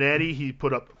Cincinnati, he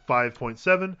put up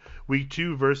 5.7. Week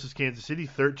 2 versus Kansas City,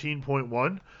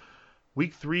 13.1.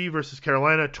 Week 3 versus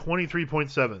Carolina,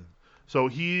 23.7. So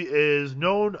he is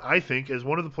known, I think, as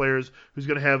one of the players who's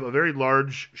going to have a very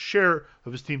large share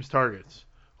of his team's targets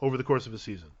over the course of a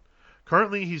season.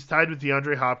 Currently, he's tied with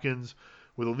DeAndre Hopkins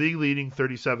with a league-leading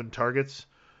 37 targets.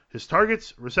 His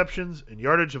targets, receptions, and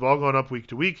yardage have all gone up week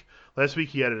to week. Last week,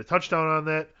 he added a touchdown on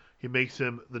that. He makes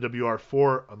him the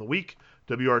WR4 on the week,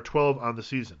 WR12 on the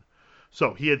season.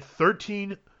 So he had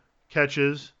 13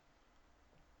 catches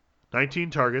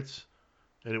 19 targets,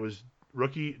 and it was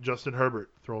rookie Justin Herbert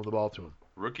throwing the ball to him.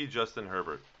 Rookie Justin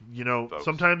Herbert. Folks.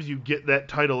 Sometimes you get that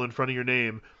title in front of your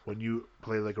name when you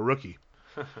play like a rookie.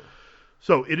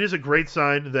 So it is a great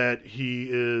sign that he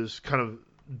is kind of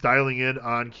dialing in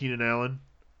on Keenan Allen.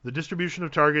 The distribution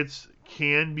of targets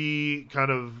can be kind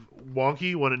of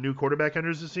wonky when a new quarterback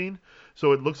enters the scene.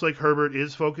 So it looks like Herbert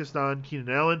is focused on Keenan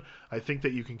Allen. I think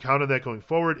that you can count on that going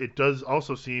forward. It does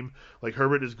also seem like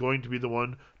Herbert is going to be the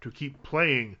one to keep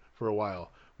playing for a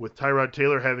while. With Tyrod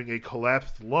Taylor having a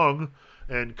collapsed lung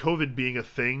and COVID being a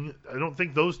thing, I don't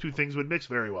think those two things would mix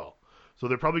very well. So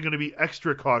they're probably going to be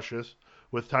extra cautious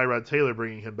with Tyrod Taylor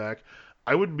bringing him back.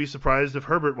 I wouldn't be surprised if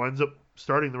Herbert winds up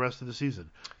starting the rest of the season.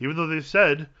 Even though they've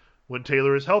said when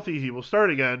Taylor is healthy, he will start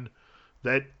again,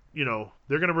 that,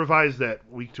 they're going to revise that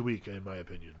week to week, in my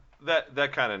opinion.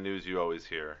 That kind of news you always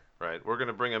hear, right? We're going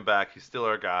to bring him back. He's still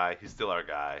our guy.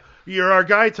 You're our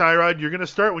guy, Tyrod. You're going to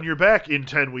start when you're back in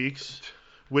 10 weeks,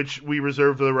 which we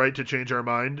reserve the right to change our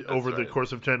mind the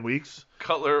course of 10 weeks.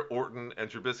 Cutler, Orton, and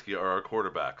Trubisky are our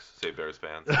quarterbacks, say Bears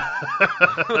fans.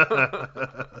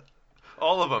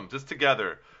 All of them, just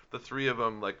together. The three of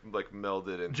them like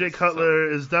melded into Jay Cutler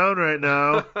is down right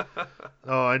now.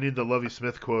 Oh, I need the Lovie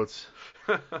Smith quotes.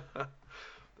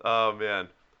 Oh, man.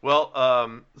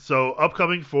 Well, so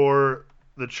upcoming for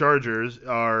the Chargers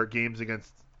are games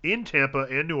in Tampa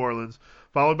and New Orleans,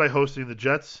 followed by hosting the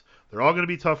Jets. They're all going to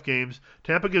be tough games.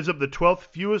 Tampa gives up the 12th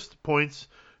fewest points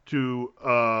to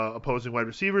opposing wide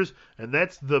receivers, and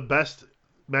that's the best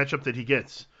matchup that he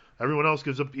gets. Everyone else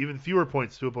gives up even fewer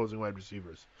points to opposing wide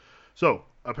receivers. So,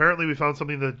 apparently we found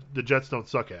something that the Jets don't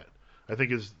suck at, I think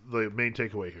is the main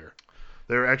takeaway here.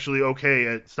 They're actually okay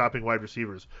at stopping wide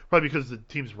receivers, probably because the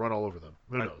teams run all over them.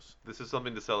 Who knows? This is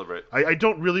something to celebrate. I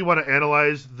don't really want to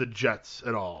analyze the Jets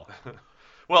at all.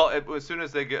 Well, as soon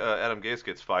as Adam Gase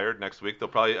gets fired next week, they'll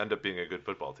probably end up being a good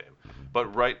football team.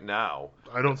 But right now,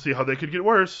 I don't see how they could get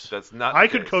worse. That's not. I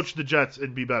could coach the Jets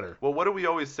and be better. Well, what do we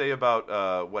always say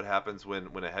about what happens when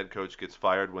a head coach gets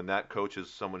fired? When that coach is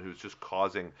someone who's just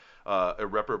causing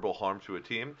irreparable harm to a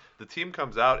team, the team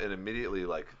comes out and immediately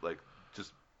like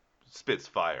just spits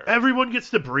fire. Everyone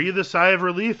gets to breathe a sigh of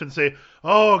relief and say,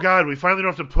 "Oh God, we finally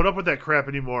don't have to put up with that crap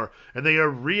anymore," and they are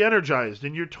re-energized.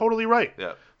 And you're totally right.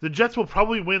 Yeah. The Jets will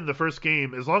probably win the first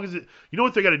game as long as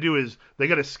what they got to do is they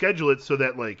got to schedule it so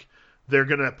that they're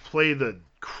gonna play the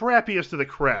crappiest of the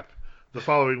crap the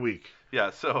following week. Yeah.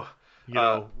 So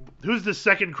who's the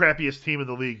second crappiest team in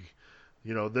the league?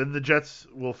 Then the Jets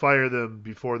will fire them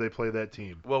before they play that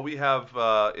team. Well, we have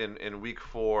in week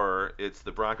 4, it's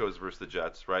the Broncos versus the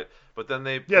Jets, right? But then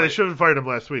they should have fired them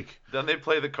last week. Then they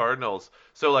play the Cardinals,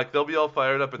 so they'll be all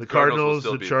fired up. And the Cardinals,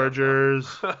 the Chargers,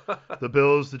 the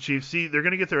Bills, the Chiefs. See, they're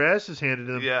gonna get their asses handed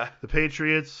to them. Yeah. The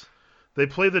Patriots. They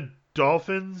play the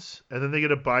Dolphins, and then they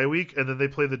get a bye week, and then they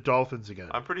play the Dolphins again.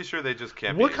 I'm pretty sure they just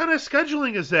can't. What kind of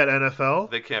scheduling is that, NFL?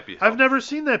 They can't be helped. I've never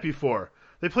seen that before.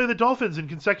 They play the Dolphins in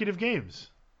consecutive games.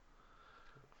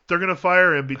 They're going to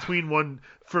fire him between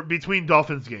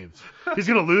Dolphins games. He's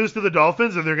going to lose to the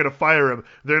Dolphins, and they're going to fire him.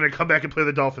 They're going to come back and play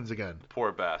the Dolphins again.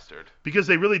 Poor bastard. Because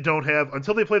they really don't have,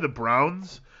 until they play the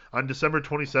Browns on December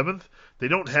 27th, they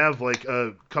don't have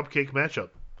a cupcake matchup.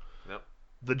 Nope.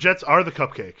 The Jets are the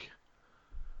cupcake.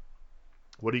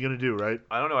 What are you going to do, right?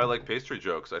 I don't know. I like pastry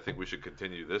jokes. I think we should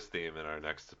continue this theme in our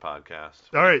next podcast.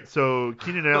 All right. So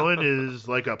Keenan Allen is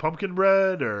like a pumpkin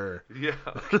bread, or yeah.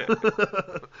 Okay.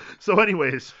 So,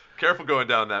 anyways, careful going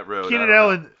down that road. Keenan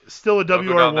Allen still a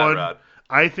WR1.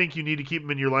 I think you need to keep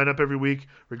him in your lineup every week,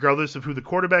 regardless of who the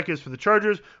quarterback is for the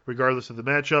Chargers, regardless of the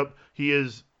matchup. He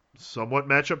is somewhat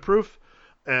matchup proof.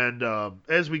 And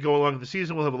as we go along in the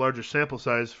season, we'll have a larger sample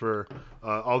size for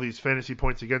all these fantasy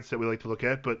points against that we like to look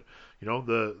at. But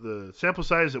the sample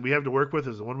size that we have to work with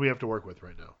is the one we have to work with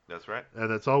right now. That's right. And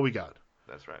that's all we got.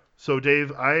 That's right. So,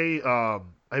 Dave, I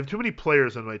have too many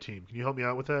players on my team. Can you help me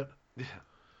out with that? Yeah.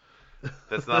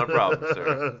 That's not a problem,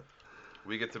 sir.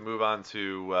 We get to move on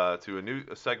to a new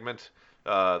segment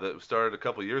that started a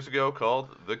couple years ago called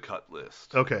The Cut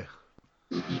List. Okay.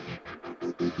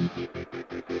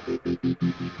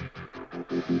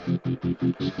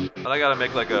 And I gotta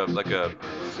make like a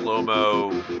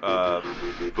slow-mo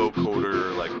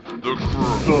vocoder, the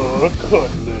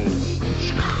Cut List.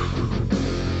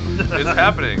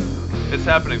 It's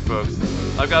happening, folks.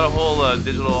 I've got a whole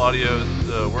digital audio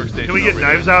workstation. Can we get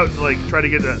knives out and try to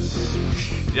get that?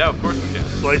 Yeah, of course we can.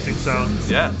 Slicing sound.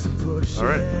 Yeah. All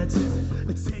right.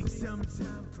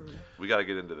 We gotta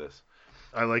get into this.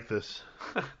 I like this.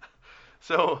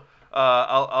 So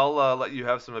I'll let you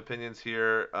have some opinions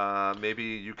here. Maybe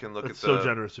you can look That's at so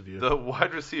generous of you. the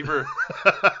wide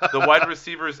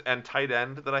receivers and tight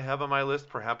end that I have on my list.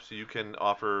 Perhaps you can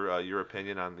offer your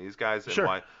opinion on these guys and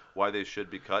Sure. why they should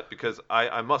be cut. Because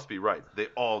I must be right. They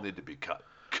all need to be cut.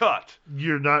 Cut.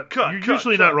 You're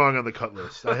usually cut. not wrong on the cut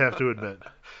list. I have to admit.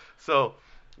 So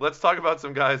let's talk about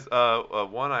some guys.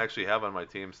 One I actually have on my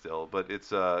team still, but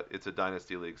it's a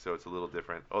dynasty league, so it's a little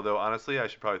different. Although honestly, I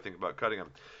should probably think about cutting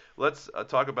him. Let's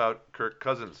talk about Kirk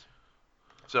Cousins.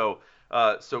 So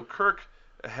Kirk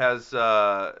has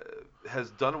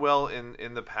done well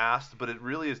in the past, but it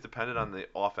really is dependent on the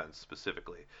offense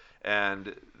specifically.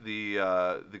 And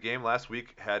the game last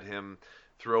week had him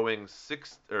throwing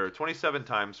 27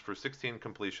 times for 16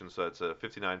 completions, so that's a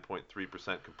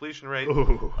 59.3% completion rate.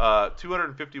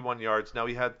 251 yards. Now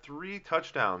he had 3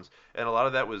 touchdowns, and a lot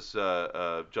of that was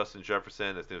Justin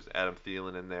Jefferson, as there was Adam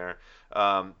Thielen in there.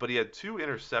 But he had 2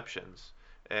 interceptions,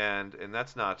 and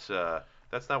that's not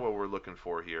what we're looking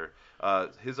for here.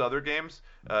 His other games,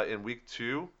 in week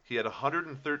 2, he had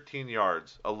 113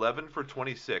 yards, 11 for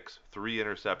 26, 3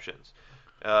 interceptions.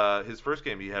 His first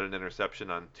game, he had an interception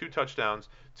on 2 touchdowns,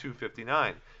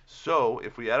 259. So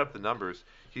if we add up the numbers,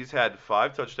 he's had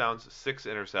 5 touchdowns, 6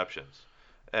 interceptions,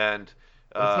 and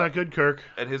that's not good, Kirk.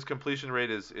 And his completion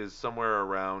rate is somewhere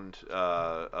around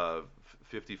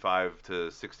 55 to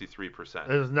 63%.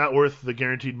 It is not worth the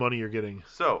guaranteed money you're getting.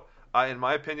 So, in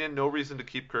my opinion, no reason to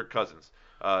keep Kirk Cousins.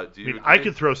 Do you? I mean, I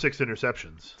could throw 6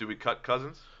 interceptions. Do we cut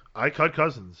Cousins? I cut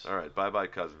Cousins. All right, bye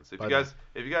Cousins. If Bye-bye.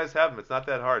 you guys have him, it's not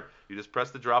that hard. You just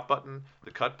press the drop button,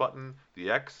 the cut button, the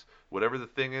X, whatever the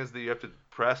thing is that you have to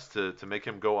press to make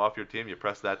him go off your team. You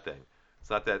press that thing. It's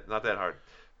not that hard.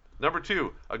 Number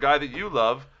 2, a guy that you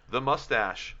love, the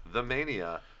mustache, the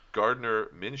mania, Gardner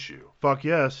Minshew. Fuck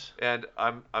yes. And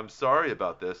I'm sorry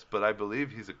about this, but I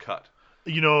believe he's a cut.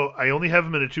 You know, I only have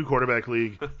him in a 2-quarterback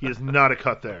league. He is not a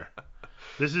cut there.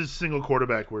 This is single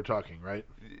quarterback we're talking, right?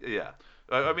 Yeah.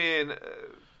 I mean,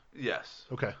 yes.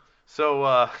 Okay.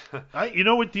 So,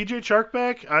 with DJ Chark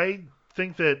back, I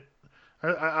think that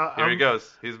here he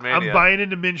goes. He's mania. I'm buying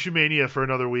into Minshew mania for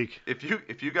another week. If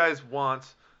you guys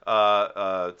want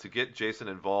to get Jason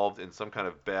involved in some kind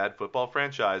of bad football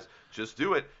franchise, just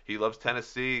do it. He loves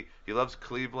Tennessee. He loves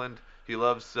Cleveland. He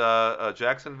loves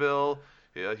Jacksonville.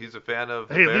 Yeah, he's a fan of.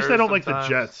 Hey, at least I don't like the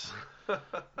Jets.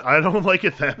 I don't like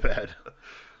it that bad.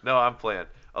 No, I'm playing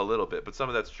a little bit, but some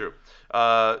of that's true.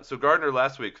 So Gardner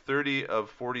last week, 30 of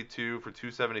 42 for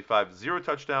 275, 0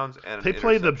 touchdowns and They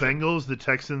play the Bengals, the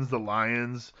Texans, the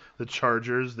Lions, the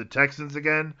Chargers, the Texans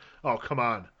again. Oh, come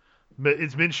on.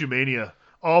 It's Minshew mania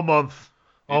all month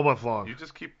long. You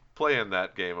just keep playing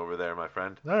that game over there, my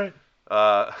friend. All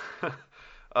right.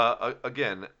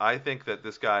 Again, I think that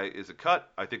this guy is a cut.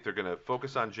 I think they're going to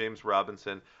focus on James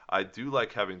Robinson. I do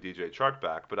like having DJ Chark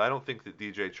back, but I don't think that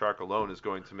DJ Chark alone is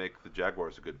going to make the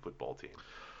Jaguars a good football team.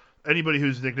 Anybody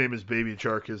whose nickname is Baby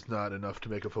Chark is not enough to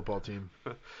make a football team.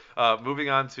 Moving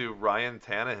on to Ryan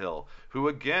Tannehill, who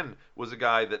again was a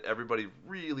guy that everybody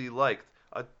really liked.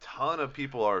 A ton of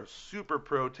people are super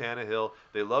pro Tannehill.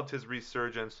 They loved his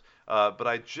resurgence, but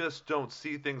I just don't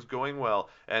see things going well.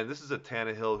 And this is a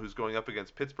Tannehill who's going up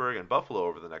against Pittsburgh and Buffalo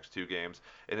over the next 2 games.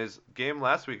 In his game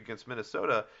last week against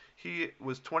Minnesota, he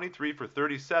was 23 for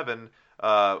 37,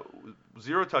 0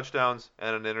 touchdowns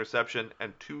and an interception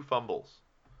and 2 fumbles.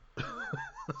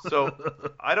 So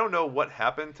I don't know what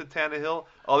happened to Tannehill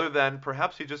other than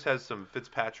perhaps he just has some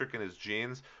Fitzpatrick in his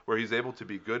genes where he's able to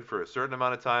be good for a certain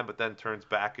amount of time but then turns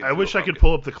back into I wish I could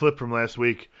pull up the clip from last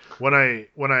week when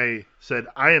I said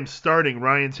I am starting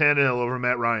Ryan Tannehill over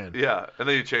Matt Ryan. Yeah, and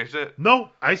then you changed it? No,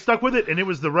 I stuck with it and it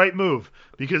was the right move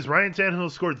because Ryan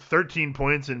Tannehill scored 13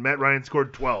 points and Matt Ryan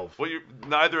scored 12. Well,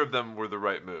 neither of them were the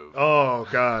right move. Oh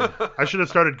god. I should have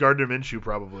started Gardner Minshew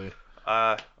probably.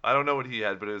 I don't know what he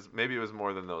had, but maybe it was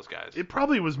more than those guys. It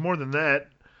probably was more than that.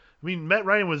 I mean, Matt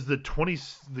Ryan was the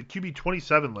QB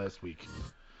 27 last week.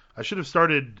 I should have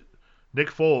started Nick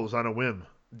Foles on a whim.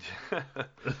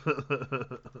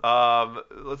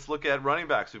 Let's look at running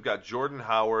backs. We've got Jordan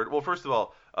Howard. Well, first of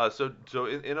all, so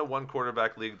in a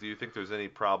 1-quarterback league, do you think there's any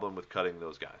problem with cutting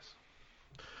those guys?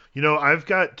 You know, I've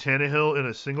got Tannehill in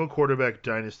a single quarterback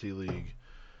dynasty league,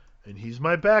 and he's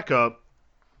my backup.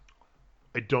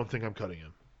 I don't think I'm cutting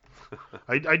him.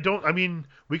 I don't. I mean,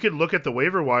 we could look at the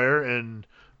waiver wire and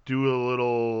do a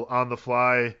little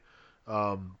on-the-fly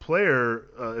player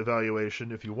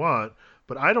evaluation if you want,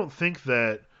 but I don't think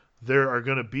that there are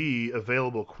going to be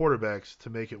available quarterbacks to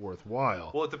make it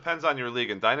worthwhile. Well, it depends on your league,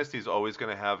 and Dynasty is always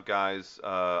going to have guys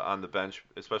on the bench,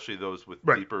 especially those with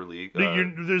deeper league.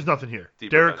 There's nothing here.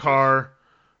 Derek Derek Carr,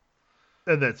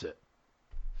 and that's it.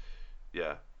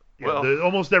 Yeah. Yeah, Well,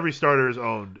 almost every starter is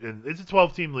owned, and it's a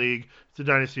 12-team league. It's a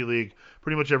dynasty league.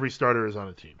 Pretty much every starter is on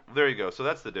a team. there you go. So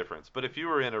that's the difference. But if you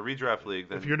were in a redraft league, If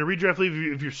then you're in a redraft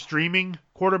league, if you're streaming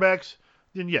quarterbacks,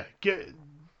 then yeah,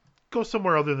 go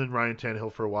somewhere other than Ryan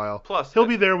Tannehill for a while. plus He'll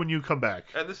be there when you come back.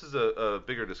 and this is a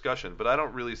bigger discussion, but I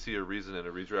don't really see a reason in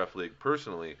a redraft league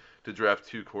personally to draft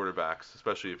 2 quarterbacks,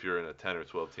 especially if you're in a 10 or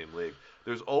 12 team league.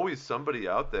 There's always somebody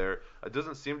out there. It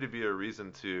doesn't seem to be a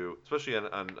reason to, especially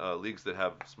on leagues that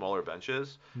have smaller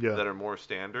benches that are more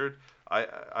standard.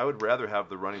 I would rather have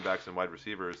the running backs and wide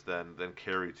receivers than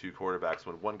carry 2 quarterbacks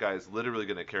when one guy is literally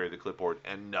going to carry the clipboard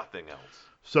and nothing else.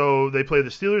 So they play the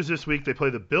Steelers this week. They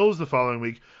play the Bills the following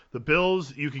week. The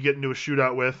Bills you could get into a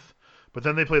shootout with, but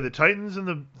then they play the Titans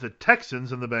and the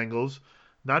Texans and the Bengals.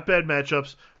 Not bad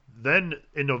matchups. Then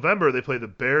in November they play the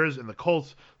Bears and the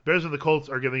Colts. The Bears and the Colts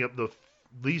are giving up the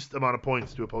least amount of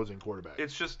points to opposing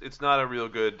quarterbacks. It's not a real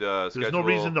good schedule. There's no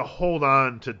reason to hold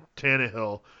on to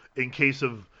Tannehill in case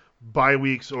of bye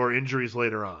weeks or injuries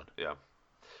later on. Yeah.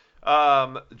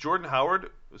 Jordan Howard.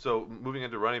 So moving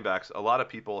into running backs, a lot of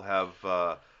people have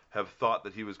thought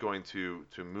that he was going to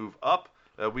move up.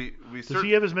 Does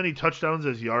he have as many touchdowns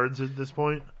as yards at this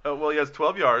point? Well, he has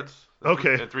 12 yards.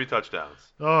 Okay. And 3 touchdowns.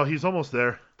 Oh, he's almost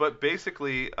there. But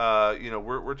basically,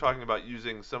 we're talking about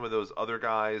using some of those other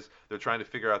guys. They're trying to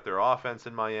figure out their offense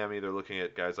in Miami. They're looking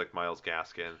at guys like Myles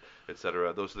Gaskin,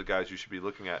 etc. Those are the guys you should be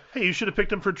looking at. Hey, you should have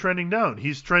picked him for trending down.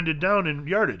 He's trended down in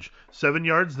yardage. 7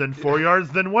 yards, then 4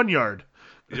 yards, then 1 yard.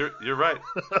 You're right.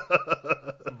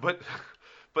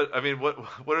 But I mean, what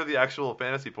are the actual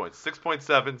fantasy points? 6.7,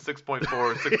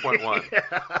 6.4, 6.1.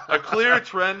 Yeah. A clear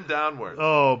trend downward.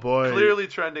 Oh boy. Clearly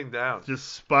trending down.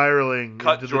 Just spiraling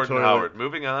Cut into Jordan the toilet. Howard.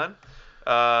 Moving on.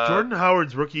 Jordan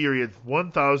Howard's rookie year, he had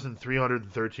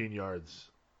 1,313 yards.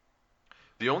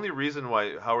 The only reason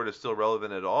why Howard is still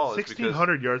relevant at all is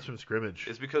 1,600 yards from scrimmage.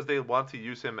 Is because they want to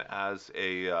use him as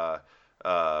a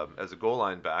goal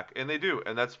line back, and they do,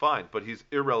 and that's fine. But he's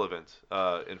irrelevant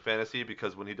in fantasy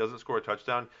because when he doesn't score a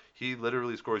touchdown, he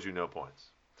literally scores you no points.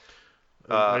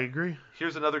 I agree.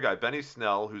 Here's another guy, Benny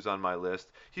Snell, who's on my list.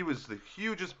 He was the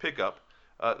hugest pickup.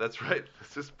 That's right.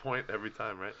 It's this point every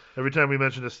time, right? Every time we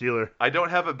mention a Steeler. I don't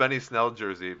have a Benny Snell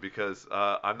jersey because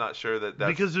I'm not sure that's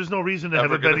because there's no reason to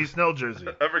have a Benny Snell jersey.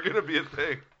 Ever going to be a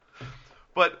thing.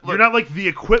 But look, you're not like the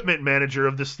equipment manager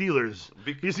of the Steelers.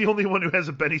 He's the only one who has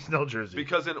a Benny Snell jersey.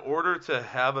 Because in order to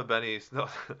have a Benny Snell,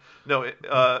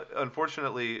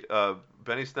 unfortunately,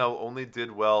 Benny Snell only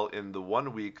did well in the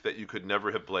 1 week that you could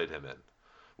never have played him in,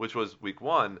 which was week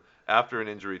 1 after an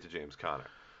injury to James Conner,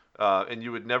 and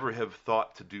you would never have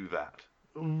thought to do that.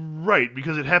 Right,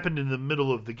 because it happened in the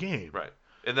middle of the game. Right.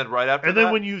 And then right after that... And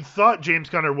then when you thought James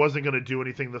Conner wasn't going to do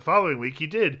anything the following week, he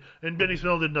did, and Benny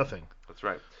Snell did nothing. That's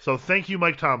right. So thank you,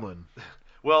 Mike Tomlin.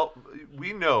 Well,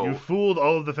 we know... You fooled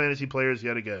all of the fantasy players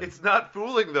yet again. It's not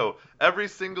fooling, though. Every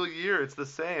single year, it's the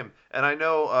same. And I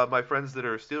know my friends that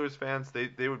are Steelers fans,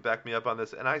 they would back me up on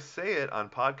this. And I say it on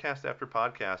podcast after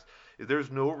podcast. There's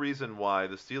no reason why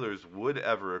the Steelers would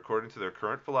ever, according to their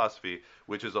current philosophy,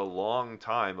 which is a long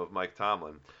time of Mike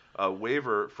Tomlin,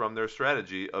 waver from their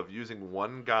strategy of using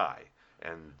one guy,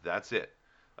 and that's it.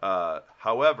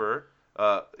 However,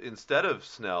 instead of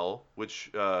Snell, which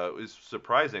is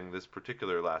surprising this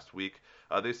particular last week,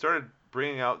 they started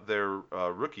bringing out their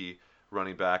rookie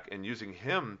running back and using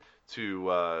him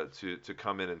to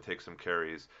come in and take some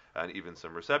carries and even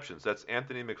some receptions. That's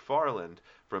Anthony McFarland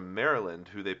from Maryland,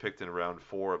 who they picked in round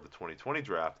 4 of the 2020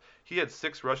 draft. He had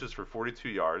 6 rushes for 42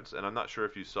 yards, and I'm not sure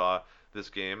if you saw this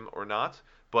game or not,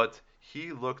 but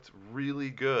he looked really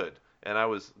good. And I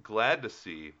was glad to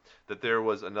see that there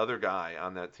was another guy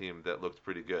on that team that looked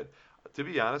pretty good. To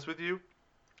be honest with you,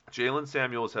 Jalen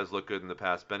Samuels has looked good in the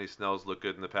past. Benny Snell's looked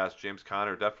good in the past. James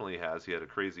Conner definitely has. He had a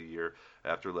crazy year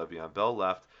after Le'Veon Bell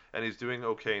left, and he's doing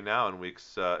okay now in week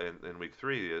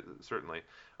 3, certainly.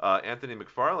 Anthony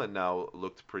McFarland now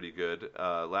looked pretty good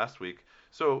last week.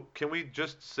 So can we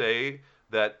just say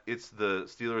that it's the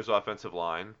Steelers' offensive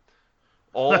line?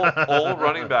 All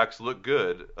running backs look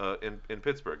good in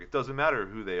Pittsburgh. It doesn't matter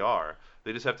who they are.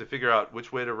 They just have to figure out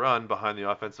which way to run behind the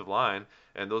offensive line,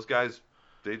 and those guys,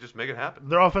 they just make it happen.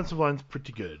 Their offensive line's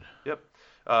pretty good. Yep.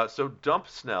 So dump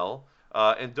Snell,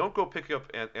 and don't go pick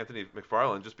up Anthony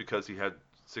McFarland just because he had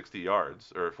 60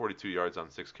 yards or 42 yards on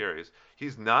 6 carries.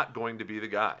 He's not going to be the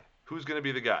guy. Who's going to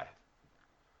be the guy?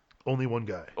 Only one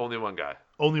guy. Only one guy.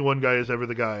 Only one guy is ever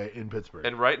the guy in Pittsburgh.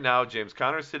 And right now, James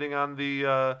Conner's sitting on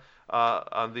the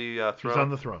throne. He's on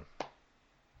the throne.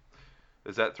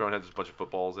 Is that throne has a bunch of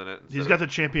footballs in it? He's got the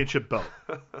championship belt.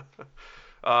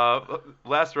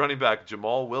 Last running back,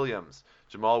 Jamal Williams.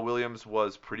 Jamal Williams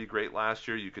was pretty great last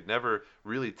year. You could never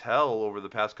really tell over the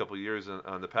past couple of years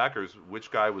on the Packers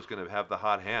which guy was going to have the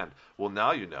hot hand. Well,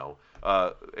 now you know.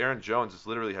 Aaron Jones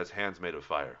literally has hands made of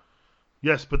fire.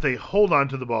 Yes, but they hold on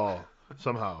to the ball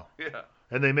somehow. Yeah.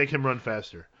 And they make him run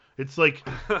faster. It's like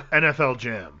NFL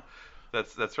Jam.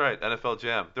 That's right, NFL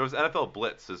Jam. There was NFL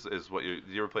Blitz, is what you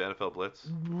ever play NFL Blitz?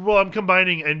 Well, I'm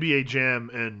combining NBA Jam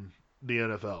and the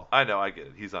NFL. I know, I get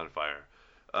it. He's on fire.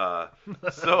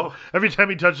 So every time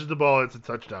he touches the ball, it's a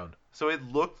touchdown. So it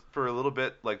looked for a little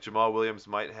bit like Jamal Williams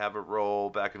might have a role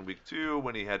back in Week 2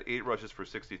 when he had 8 rushes for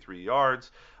 63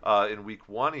 yards. In Week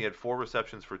 1, he had 4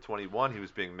 receptions for 21. He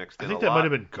was being mixed in a lot. I think that might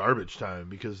have been garbage time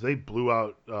because they blew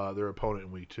out their opponent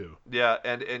in Week 2. Yeah,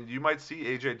 and you might see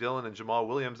A.J. Dillon and Jamal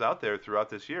Williams out there throughout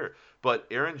this year. But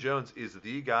Aaron Jones is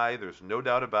the guy. There's no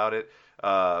doubt about it.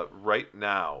 Right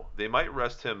now, they might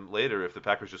rest him later if the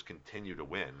Packers just continue to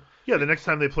win. Yeah, the next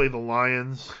time they play the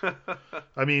Lions.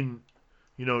 I mean,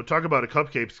 you know, talk about a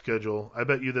cupcake schedule. I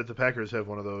bet you that the Packers have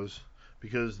one of those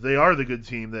because they are the good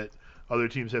team that other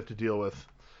teams have to deal with.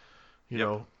 You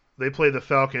know, they play the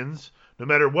Falcons. No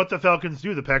matter what the Falcons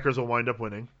do, the Packers will wind up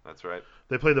winning. That's right.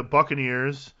 They play the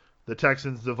Buccaneers, the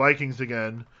Texans, the Vikings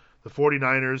again, the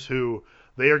 49ers, who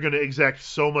they are going to exact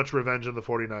so much revenge on the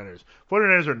 49ers.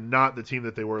 49ers are not the team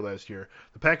that they were last year.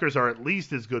 The Packers are at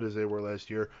least as good as they were last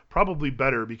year, probably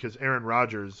better because Aaron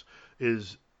Rodgers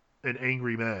is an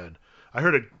angry man. I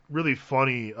heard a really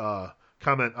funny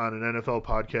comment on an NFL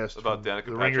podcast about Danica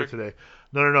the Patrick? Ringer today.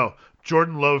 No.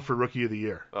 Jordan Love for Rookie of the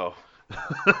Year. Oh.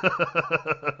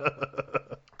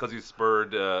 Because he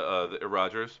spurred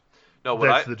Rodgers? No,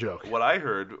 that's the joke. What I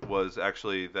heard was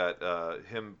actually that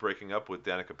him breaking up with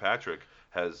Danica Patrick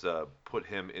has put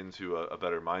him into a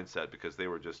better mindset because they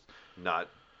were just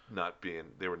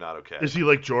they were not okay. Is he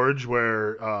like George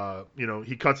where,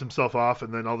 he cuts himself off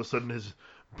and then all of a sudden his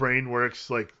brain works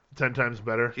like 10 times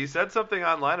better? He said something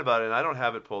online about it, and I don't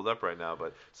have it pulled up right now,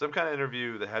 but some kind of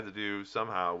interview that had to do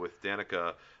somehow with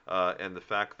Danica and the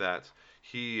fact that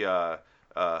he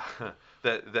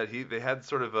they had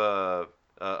sort of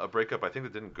a breakup, I think,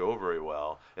 that didn't go very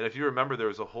well. And if you remember, there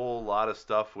was a whole lot of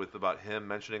stuff about him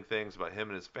mentioning things about him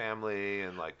and his family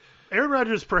and like. Aaron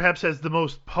Rodgers perhaps has the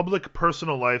most public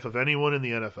personal life of anyone in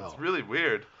the NFL. It's really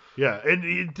weird. Yeah, and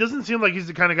it doesn't seem like he's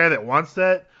the kind of guy that wants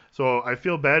that. So I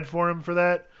feel bad for him for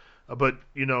that. But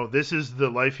this is the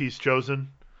life he's chosen.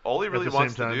 All he really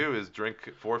wants to do is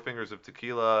drink 4 fingers of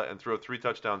tequila and throw 3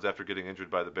 touchdowns after getting injured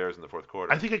by the Bears in the fourth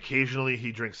quarter. I think occasionally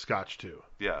he drinks scotch too.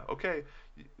 Yeah, okay.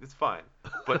 It's fine.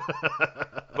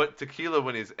 But tequila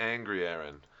when he's angry,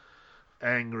 Aaron.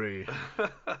 Angry.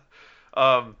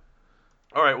 All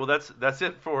right, well that's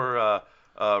it for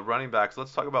running backs.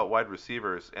 Let's talk about wide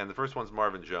receivers, and the first one's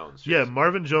Marvin Jones. Yeah,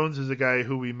 Marvin Jones is a guy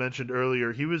who we mentioned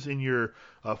earlier. He was in your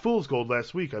Fool's Gold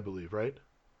last week, I believe, right?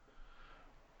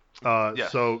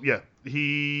 Yes. So, yeah,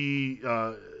 he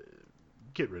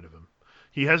get rid of him.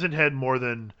 He hasn't had more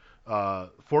than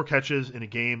 4 catches in a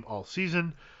game all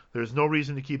season. There's no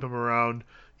reason to keep him around.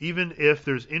 Even if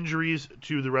there's injuries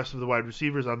to the rest of the wide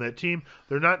receivers on that team,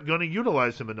 they're not going to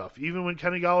utilize him enough. Even when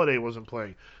Kenny Golladay wasn't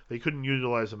playing, they couldn't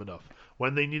utilize him enough.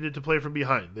 When they needed to play from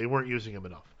behind, they weren't using him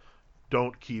enough.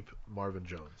 Don't keep Marvin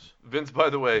Jones. Vince, by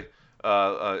the way,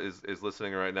 is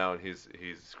listening right now, and he's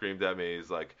screamed at me. He's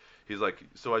like,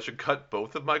 so I should cut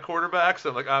both of my quarterbacks?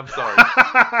 I'm like, I'm sorry.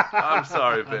 I'm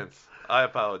sorry, Vince. I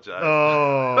apologize.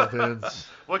 Oh, Vince.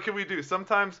 What can we do?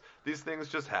 Sometimes these things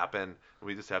just happen, and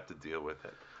we just have to deal with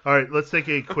it. All right, let's take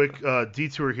a quick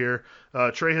detour here.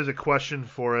 Trey has a question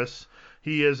for us.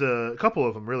 He has a couple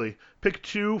of them, really. Pick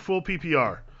 2 full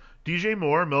PPR. DJ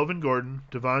Moore, Melvin Gordon,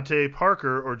 Devontae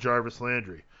Parker, or Jarvis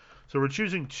Landry. So we're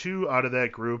choosing 2 out of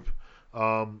that group.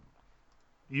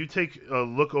 You take a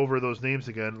look over those names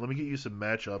again. Let me get you some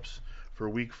matchups for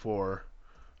Week 4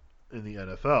 in the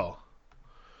NFL.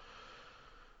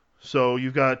 So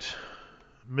you've got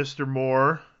Mr.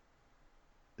 Moore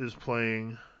is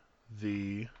playing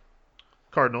the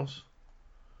Cardinals.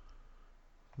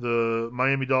 The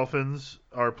Miami Dolphins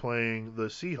are playing the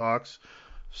Seahawks.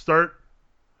 Start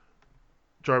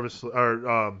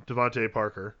Devontae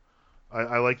Parker.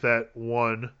 I like that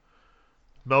one.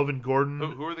 Melvin Gordon.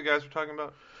 Who are the guys we're talking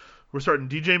about? We're starting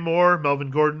DJ Moore,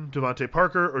 Melvin Gordon, Devontae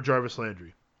Parker, or Jarvis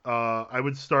Landry. I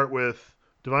would start with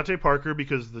Devontae Parker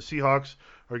because the Seahawks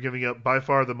are giving up by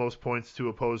far the most points to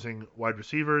opposing wide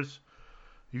receivers.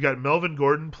 You got Melvin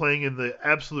Gordon playing in the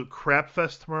absolute crap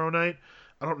fest tomorrow night.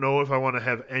 I don't know if I want to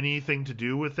have anything to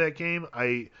do with that game.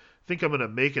 I think I'm going to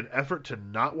make an effort to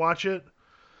not watch it.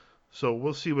 So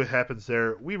we'll see what happens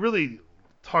there. We really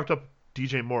talked up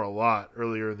DJ Moore a lot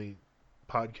earlier in the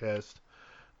podcast.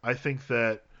 I think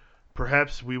that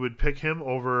perhaps we would pick him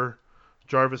over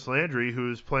Jarvis Landry,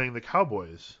 who's playing the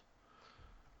Cowboys.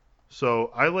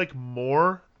 So I like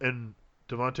Moore and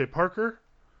Devontae Parker.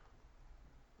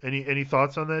 Any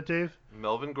thoughts on that, Dave?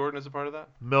 Melvin Gordon is a part of that?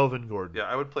 Melvin Gordon. Yeah,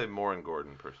 I would play Moore and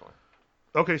Gordon personally.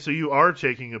 Okay, so you are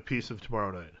taking a piece of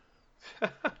tomorrow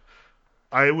night.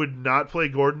 I would not play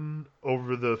Gordon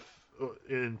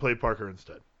and play Parker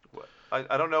instead.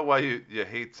 I don't know why you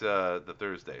hate the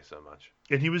Thursday so much.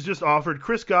 And he was just offered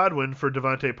Chris Godwin for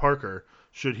Devontae Parker,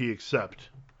 should he accept.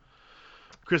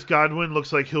 Chris Godwin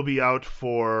looks like he'll be out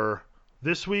for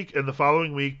this week and the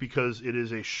following week because it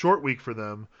is a short week for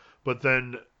them, but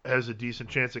then has a decent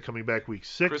chance at coming back week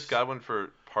 6. Chris Godwin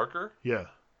for Parker? Yeah.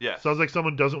 Yes. Sounds like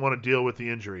someone doesn't want to deal with the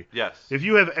injury. Yes. If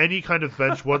you have any kind of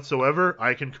bench whatsoever,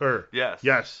 I concur. Yes.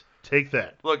 Yes. Take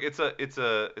that. Look, it's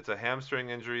a hamstring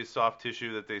injury, soft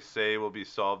tissue that they say will be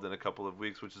solved in a couple of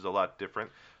weeks, which is a lot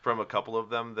different from a couple of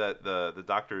them that the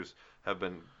doctors have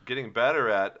been getting better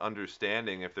at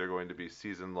understanding if they're going to be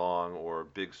season long or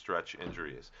big stretch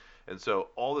injuries. And so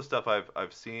all the stuff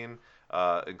I've seen,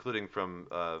 including from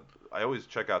I always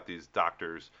check out these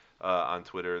doctors on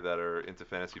Twitter that are into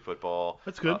fantasy football.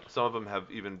 That's good. Some of them have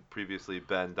even previously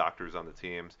been doctors on the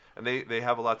teams, and they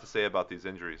have a lot to say about these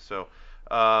injuries. So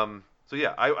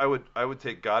yeah, I would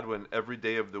take Godwin every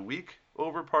day of the week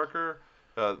over Parker.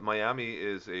 Miami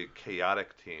is a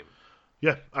chaotic team.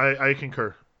 Yeah, I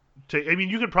concur.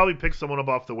 You could probably pick someone up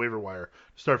off the waiver wire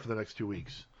to start for the next 2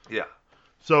 weeks. Yeah.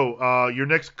 So your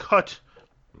next cut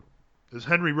is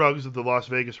Henry Ruggs of the Las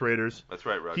Vegas Raiders. That's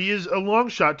right, Ruggs. He is a long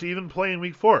shot to even play in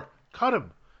week 4. Cut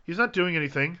him. He's not doing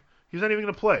anything. He's not even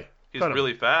going to play. He's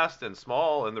really fast and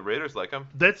small, and the Raiders like him.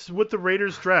 That's what the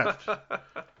Raiders draft.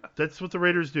 That's what the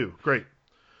Raiders do. Great.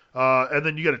 And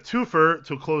then you got a twofer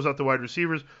to close out the wide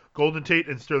receivers, Golden Tate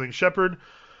and Sterling Shepard.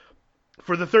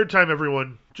 For the third time,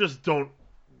 everyone, just don't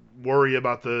worry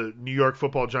about the New York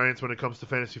Football Giants when it comes to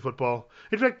fantasy football.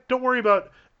 In fact, don't worry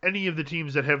about any of the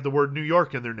teams that have the word New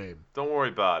York in their name. Don't worry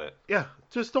about it. Yeah,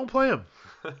 just don't play them.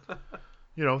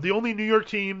 The only New York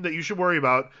team that you should worry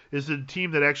about is the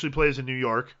team that actually plays in New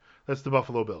York. That's the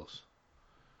Buffalo Bills.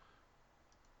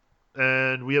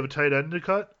 And we have a tight end to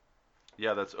cut.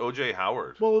 Yeah, that's O.J.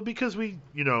 Howard. Well, because we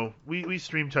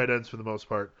stream tight ends for the most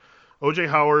part. O.J.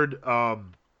 Howard,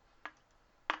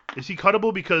 is he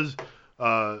cuttable because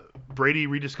Brady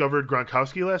rediscovered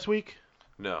Gronkowski last week?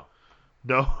 No.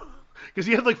 No? Because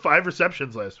he had like 5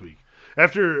 receptions last week.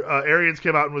 After Arians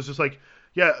came out and was just like,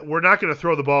 yeah, we're not going to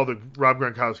throw the ball to Rob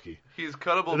Gronkowski. He's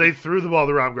cuttable. They threw the ball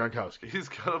to Rob Gronkowski. He's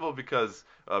cuttable because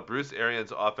Bruce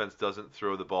Arians' offense doesn't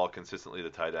throw the ball consistently to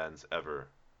tight ends ever.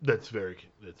 That's very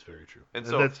true. And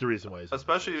so that's the reason why he's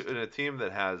especially in a team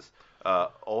that has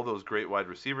all those great wide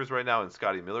receivers right now, and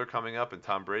Scotty Miller coming up, and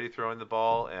Tom Brady throwing the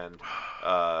ball, and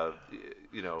I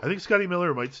think Scotty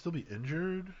Miller might still be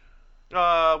injured.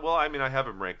 Well, I have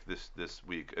him ranked this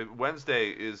week.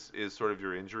 Wednesday is sort of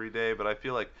your injury day, but I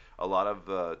feel like a lot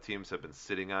of teams have been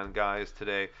sitting on guys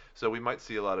today, so we might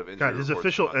see a lot of injury. God, his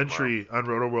official entry on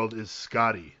RotoWorld is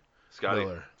Scotty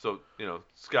Miller. So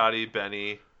Scotty,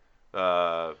 Benny.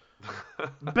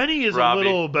 Benny is Robbie. A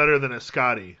little better than a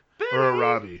Scotty or a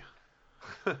Robbie.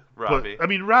 Robbie.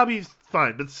 But, Robbie's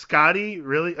fine, but Scotty,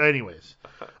 really? Anyways.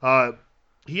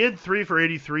 He had 3 for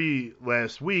 83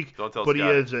 last week, Don't tell but Scotty.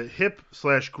 he has a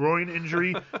hip/groin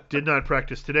injury, did not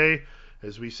practice today.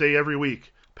 As we say every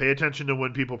week, pay attention to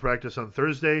when people practice on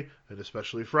Thursday and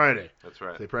especially Friday. That's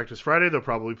right. If they practice Friday, they'll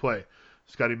probably play.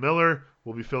 Scotty Miller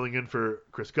will be filling in for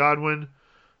Chris Godwin.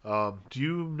 Do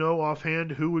you know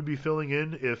offhand who would be filling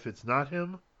in if it's not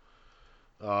him?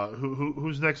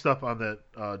 Who's next up on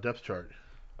that depth chart?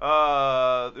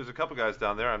 There's a couple guys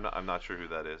down there. I'm not sure who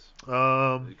that is.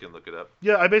 You can look it up.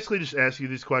 Yeah, I basically just ask you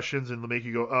these questions and make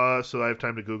you go, so I have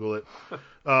time to Google it.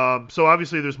 So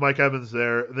obviously there's Mike Evans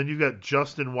there. And then you've got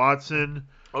Justin Watson.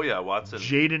 Oh, yeah, Watson.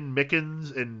 Jaden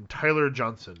Mickens and Tyler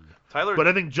Johnson. But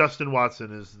I think Justin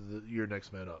Watson is your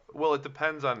next man up. Well, it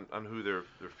depends on who they're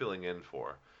filling in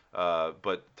for.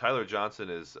 But Tyler Johnson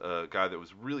is a guy that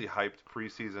was really hyped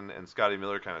preseason, and Scotty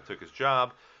Miller kind of took his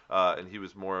job. And he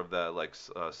was more of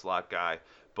that slot guy,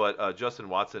 but Justin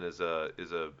Watson is a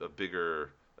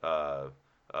bigger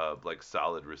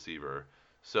solid receiver.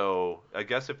 So I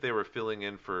guess if they were filling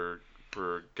in for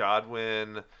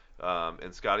Godwin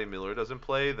and Scotty Miller doesn't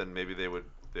play, then maybe they would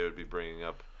be bringing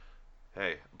up,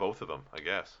 hey, both of them, I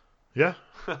guess. Yeah,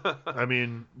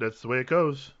 that's the way it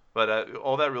goes. But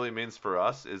all that really means for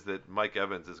us is that Mike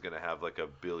Evans is going to have 1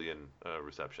 billion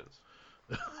receptions.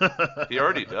 He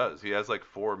already does. He has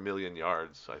 4 million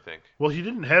yards, I think. Well, he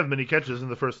didn't have many catches in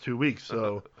the first 2 weeks,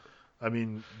 so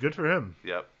good for him.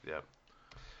 Yep.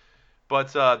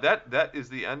 But that is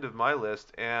the end of my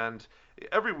list, and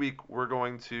every week we're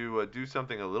going to do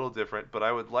something a little different. But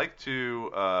I would like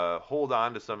to hold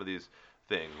on to some of these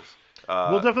things.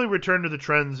 We'll definitely return to the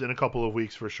trends in a couple of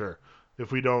weeks for sure.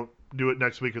 If we don't do it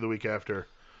next week or the week after,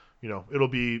 it'll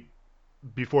be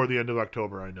before the end of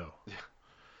October, I know.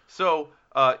 So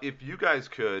if you guys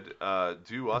could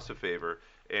do us a favor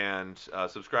and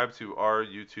subscribe to our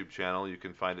YouTube channel, you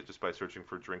can find it just by searching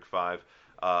for Drink 5.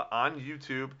 On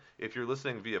YouTube, if you're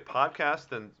listening via podcast,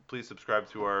 then please subscribe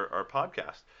to our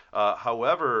podcast.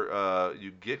 However you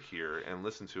get here and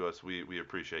listen to us, we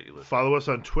appreciate you listening. Follow us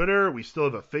on Twitter. We still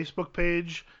have a Facebook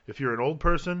page if you're an old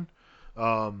person.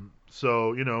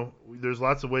 So, there's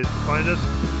lots of ways to find us.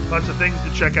 Lots of things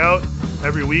to check out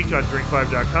every week on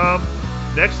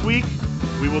drink5.com. Next week,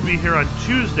 we will be here on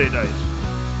Tuesday night.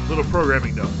 Little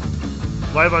programming note.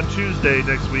 Live on Tuesday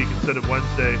next week instead of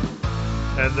Wednesday.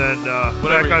 And then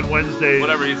back on Wednesday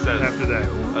whatever he says after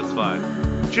that. That's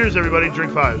fine. Cheers, everybody.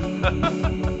 Drink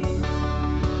 5.